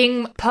what? I'm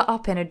being put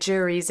up in a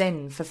jury's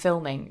inn for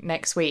filming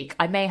next week.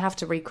 I may have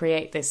to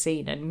recreate this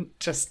scene and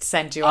just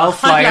send you. I'll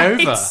fly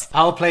over.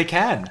 I'll play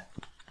Ken.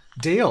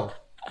 Deal.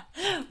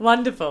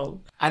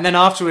 Wonderful. And then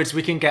afterwards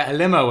we can get a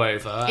limo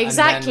over.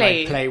 Exactly. And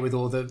then, like, play with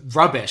all the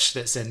rubbish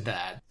that's in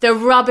there. The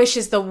rubbish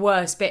is the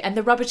worst bit, and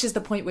the rubbish is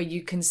the point where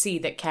you can see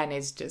that Ken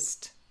is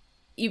just.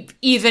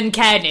 Even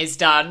Ken is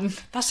done.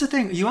 That's the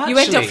thing. You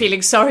end up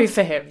feeling sorry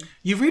for him.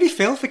 You really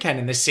feel for Ken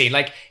in this scene.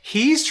 Like,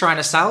 he's trying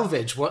to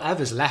salvage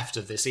whatever's left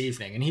of this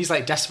evening, and he's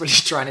like desperately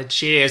trying to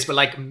cheers, but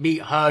like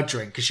meet her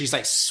drink because she's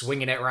like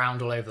swinging it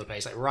around all over the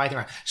place, like riding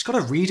around. She's got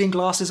her reading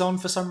glasses on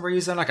for some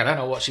reason. Like, I don't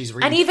know what she's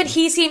reading. And even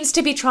he seems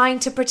to be trying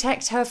to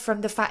protect her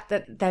from the fact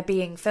that they're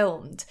being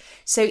filmed.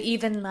 So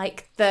even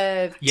like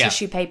the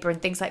tissue paper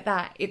and things like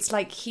that, it's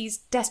like he's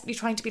desperately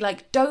trying to be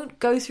like, don't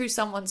go through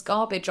someone's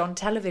garbage on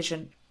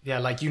television. Yeah,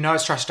 like, you know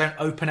it's trash. Don't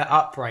open it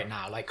up right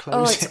now. Like,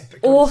 close it. It's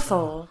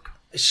awful.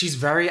 She's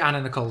very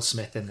Anna Nicole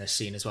Smith in this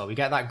scene as well. We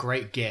get that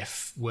great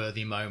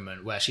GIF-worthy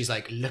moment where she's,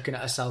 like, looking at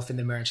herself in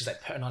the mirror and she's,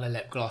 like, putting on a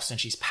lip gloss and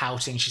she's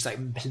pouting. She's, like,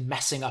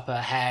 messing up her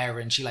hair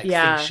and she, like,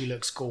 thinks she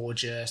looks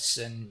gorgeous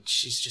and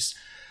she's just...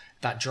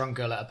 that drunk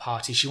girl at a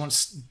party. She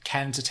wants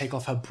Ken to take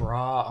off her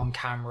bra on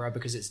camera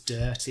because it's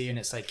dirty, and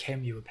it's like,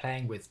 Kim, you were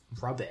playing with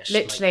rubbish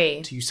literally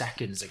like 2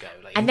 seconds ago.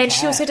 Like, and then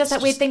she also does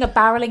that weird thing of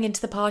barreling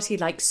into the party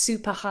like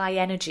super high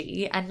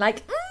energy and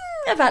like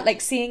about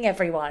like seeing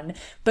everyone,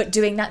 but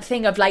doing that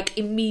thing of like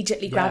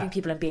immediately grabbing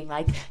people and being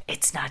like,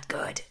 it's not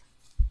good.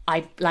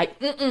 I like,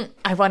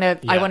 I want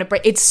to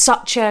break. It's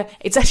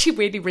actually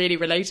really, really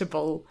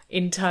relatable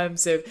in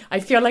terms of, I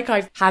feel like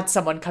I've had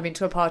someone come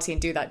into a party and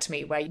do that to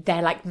me where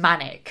they're like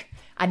manic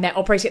and they're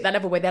operating at that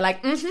level where they're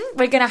like,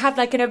 we're going to have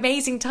like an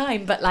amazing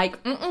time, but like,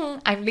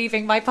 I'm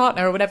leaving my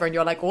partner or whatever. And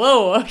you're like,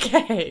 whoa,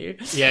 okay.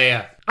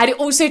 Yeah. And it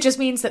also just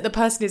means that the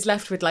person is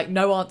left with like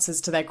no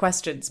answers to their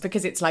questions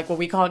because it's like, well,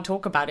 we can't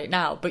talk about it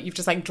now, but you've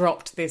just like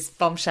dropped this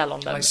bombshell on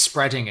them. Like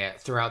spreading it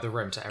throughout the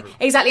room to everyone.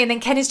 Exactly. And then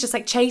Ken is just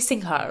like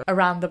chasing her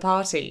around the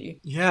party.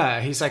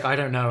 Yeah, he's like, I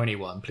don't know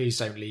anyone. Please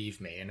don't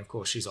leave me. And of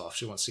course she's off.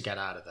 She wants to get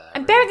out of there.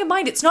 And bearing in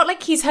mind, it's not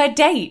like he's her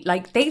date.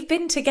 Like they've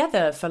been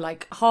together for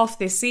like half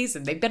this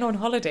season. They've been on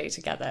holiday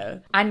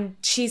together. And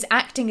she's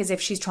acting as if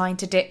she's trying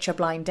to ditch a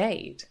blind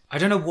date. I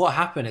don't know what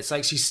happened. It's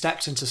like she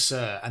stepped into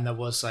SUR and there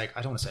was like,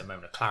 I don't want to say a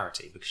moment of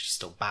clarity because she's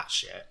still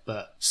batshit,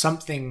 but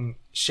something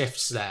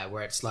shifts there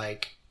where it's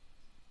like,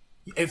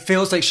 it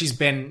feels like she's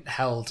been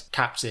held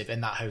captive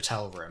in that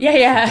hotel room for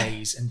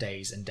days and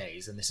days and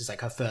days. And this is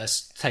like her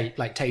first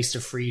taste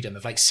of freedom,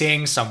 of like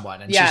seeing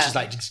someone, and she's just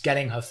like just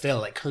getting her fill,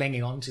 like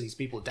clinging on to these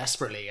people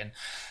desperately. And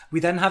we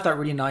then have that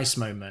really nice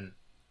moment.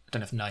 I don't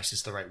know if nice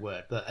is the right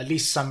word, but at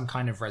least some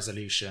kind of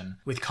resolution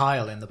with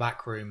Kyle in the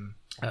back room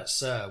at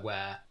SUR,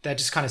 where they're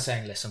just kind of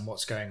saying, listen,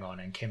 what's going on?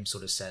 And Kim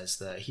sort of says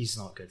that he's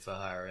not good for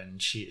her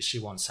and she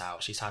wants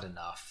out, she's had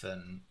enough,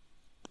 and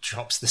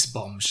drops this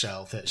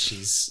bombshell that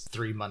she's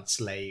 3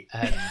 months late,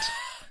 and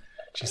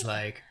she's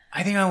like,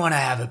 I think I want to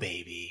have a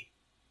baby.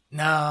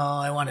 No,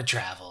 I want to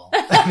travel.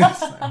 Like,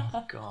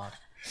 oh God.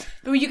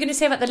 But were you going to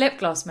say about the lip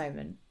gloss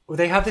moment? Well,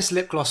 they have this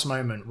lip gloss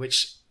moment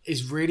which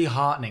is really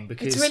heartening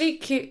because it's really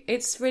cute.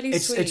 It's really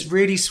sweet. It's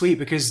really sweet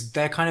because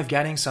they're kind of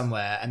getting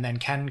somewhere, and then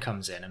Ken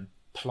comes in and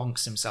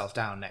plonks himself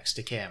down next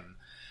to Kim,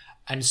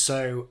 and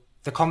so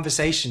the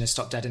conversation is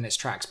stopped dead in its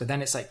tracks. But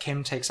then it's like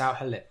Kim takes out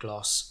her lip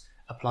gloss,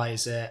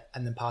 applies it,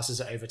 and then passes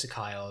it over to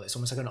Kyle. It's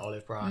almost like an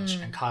olive branch,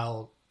 and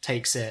Kyle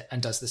takes it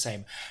and does the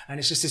same, and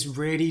it's just this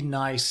really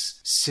nice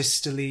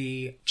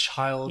sisterly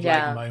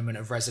childlike moment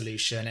of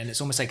resolution, and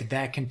it's almost like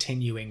they're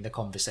continuing the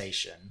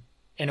conversation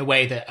in a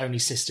way that only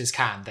sisters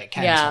can, that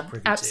Ken's not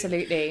privy to.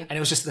 Absolutely. And it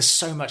was just, there's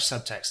so much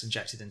subtext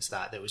injected into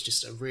that was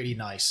just a really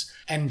nice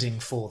ending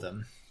for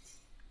them.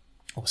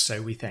 Or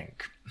so we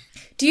think.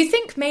 Do you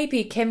think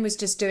maybe Kim was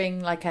just doing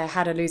like a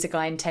how to lose a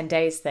guy in 10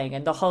 days thing,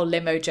 and the whole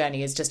limo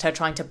journey is just her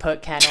trying to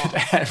put Ken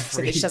off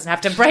so that she doesn't have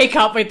to break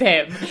up with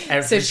him?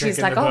 So she's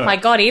like, oh my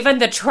God, even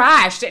the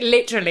trash,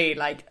 literally,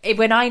 like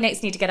when I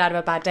next need to get out of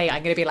a bad date,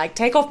 I'm going to be like,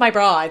 take off my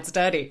bra, it's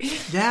dirty.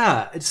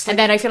 Yeah. It's like... And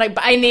then I feel like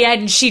in the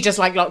end, she just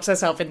like locks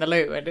herself in the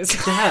loo and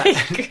is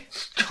like...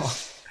 God.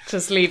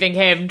 Just leaving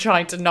him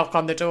trying to knock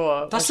on the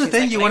door. That's the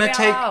thing, like, you want to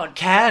take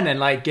Ken and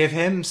like give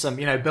him some,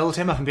 build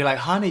him up and be like,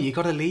 honey, you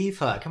got to leave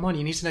her. Come on,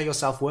 you need to know your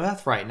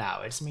self-worth right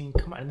now.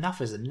 Come on, enough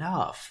is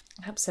enough.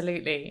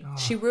 Absolutely. Oh.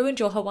 She ruined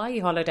your Hawaii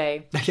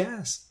holiday.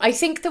 Yes. I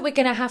think that we're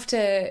going to have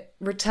to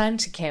return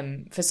to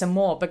Kim for some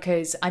more,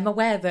 because I'm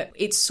aware that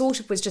it sort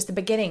of was just the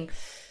beginning.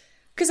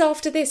 Because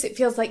after this, it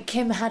feels like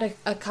Kim had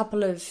a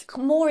couple of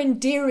more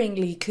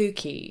endearingly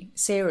kooky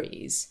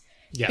series.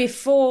 Yeah.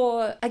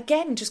 Before,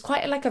 again, just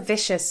quite like a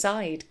vicious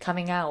side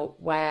coming out,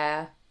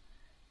 where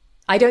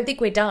I don't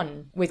think we're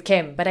done with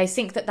Kim, but I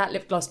think that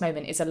lip gloss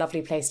moment is a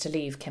lovely place to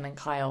leave Kim and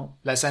Kyle.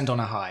 Let's end on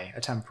a high, a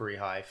temporary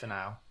high for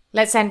now.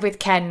 Let's end with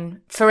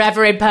Ken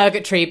forever in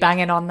purgatory,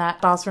 banging on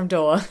that bathroom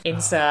door in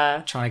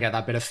SUR. Trying to get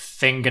that bit of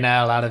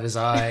fingernail out of his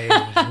eye.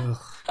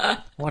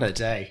 What a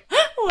day.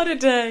 What a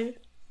day.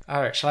 All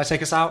right, shall I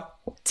take us out?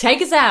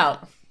 Take us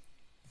out.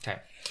 Okay.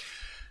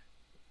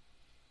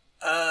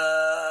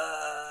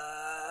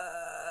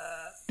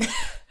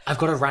 I've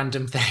got a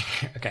random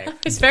thing. Okay.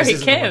 It's very Kim.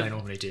 This isn't what I Kim.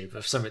 normally do,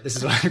 but for some reason, this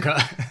is what I've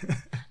got.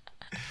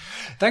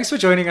 Thanks for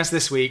joining us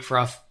this week for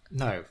our...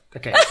 No.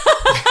 Okay.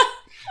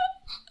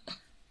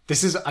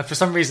 This is... For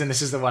some reason,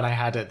 this is the one I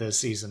had at the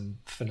season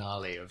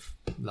finale of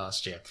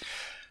last year.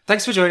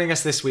 Thanks for joining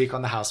us this week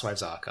on the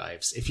Housewives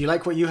Archives. If you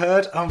like what you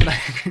heard... Oh, no.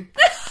 Okay.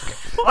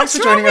 Thanks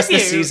for joining us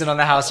this season on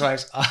the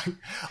Housewives.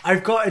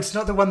 I've got... It's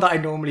not the one that I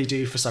normally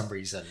do for some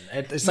reason.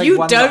 It's like you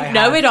one don't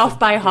know it off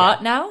by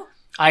heart now?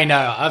 I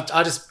know.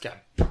 I'll just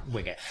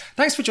wing it.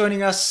 Thanks for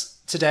joining us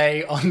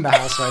today on the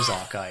Housewives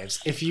Archives.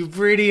 If you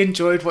really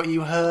enjoyed what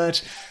you heard,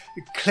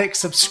 click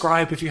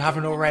subscribe if you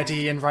haven't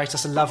already, and write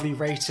us a lovely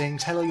rating.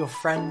 Tell all your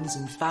friends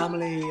and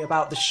family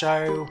about the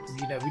show.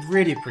 We'd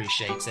really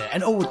appreciate it.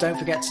 And don't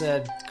forget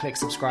to click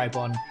subscribe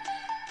on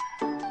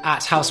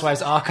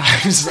 @Housewives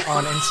Archives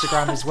on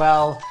Instagram as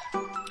well.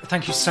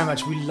 Thank you so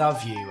much. We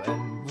love you,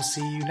 and we'll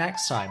see you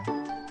next time.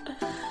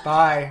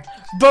 Bye.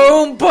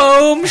 Boom,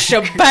 boom,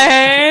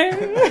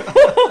 shabang.